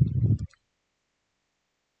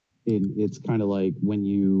 It's kind of like when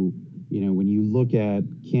you look at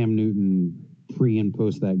Cam Newton pre and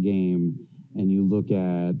post that game, and you look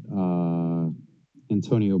at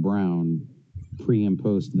Antonio Brown pre and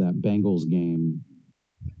post that Bengals game.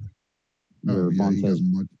 Oh, yeah, he got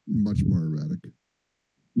much more erratic.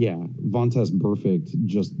 Yeah, Vontaze Burfict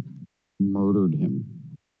just murdered him.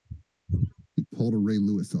 He pulled a Ray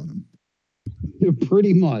Lewis on him.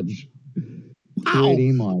 Pretty much. Wow.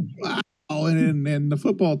 Pretty much. Wow, and the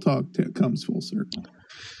football talk comes full circle.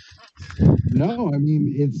 No, I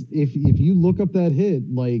mean, it's if you look up that hit,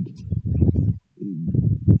 like,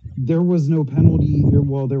 there was no penalty,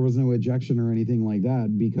 well, there was no ejection or anything like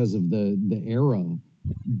that because of the era.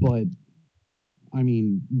 But I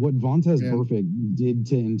mean, what Vontaze Burfict did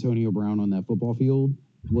to Antonio Brown on that football field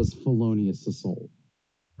was felonious assault.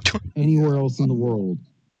 Anywhere else in the world,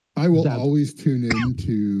 I will always tune in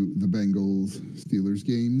to the Bengals Steelers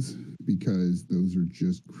games because those are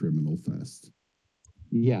just criminal fest.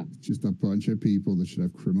 Yeah. It's just a bunch of people that should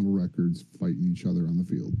have criminal records fighting each other on the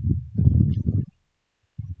field.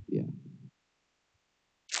 Yeah.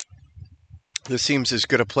 This seems as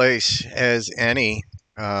good a place as any.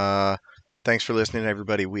 Thanks for listening,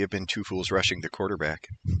 everybody. We have been Two Fools Rushing the Quarterback.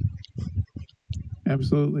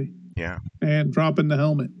 Absolutely. Yeah. And dropping the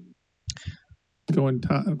helmet. Going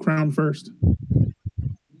crown first.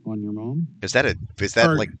 On your mom? Is that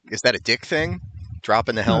a dick thing?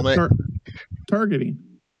 Dropping the helmet? Targeting.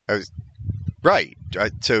 Right.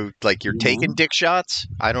 So, like, you're taking dick shots?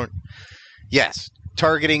 Yes.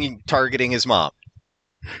 Targeting his mom.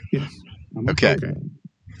 Yes. Okay.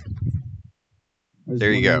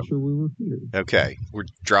 There you go. Sure we were clear. Okay. We're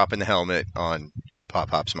dropping the helmet on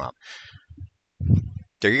Pop's mom.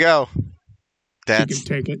 There you go. She can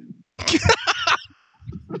take it.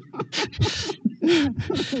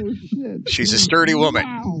 Oh, shit. She's a sturdy woman.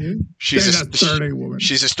 Wow. She's a sturdy woman.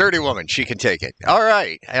 She's a sturdy woman. She can take it. All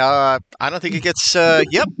right. I don't think it gets.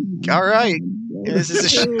 Yep. All right. This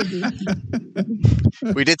is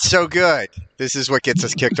we did so good. This is what gets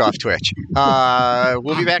us kicked off Twitch.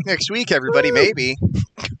 We'll be back next week, everybody. Maybe.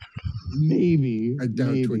 Maybe. I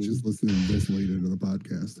doubt Twitch is listening this late into the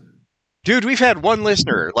podcast. Dude, we've had one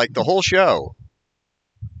listener like the whole show.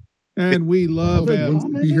 And we love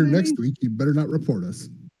him. Be here next week. You better not report us.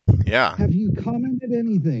 Yeah. Have you commented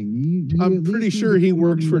anything? I'm pretty sure he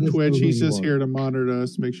works for Twitch. He's just here to monitor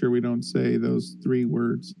us, make sure we don't say those 3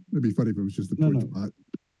 words. It'd be funny if it was just a Twitch bot.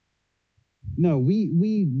 No, we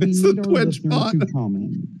need our listeners to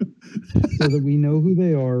comment so that we know who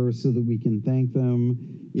they are, so that we can thank them.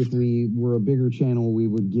 If we were a bigger channel, we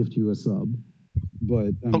would gift you a sub.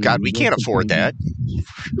 But oh God, we can't afford that.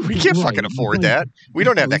 We can't fucking afford that. We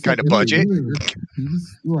don't have that kind of budget.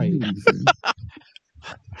 Right.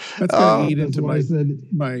 That's going to eat into my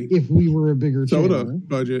if we were a bigger soda channel.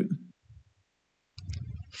 budget.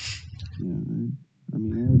 Yeah, I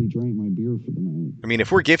mean, I already drank my beer for the night. I mean,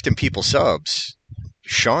 if we're gifting people subs,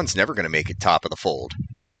 Sean's never going to make it top of the fold.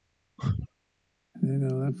 I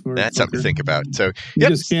know that's something to think about. So we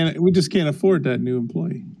just can't afford that new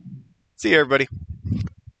employee. See you, everybody.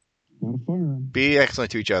 Gotta fire him. Be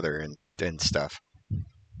excellent to each other and stuff.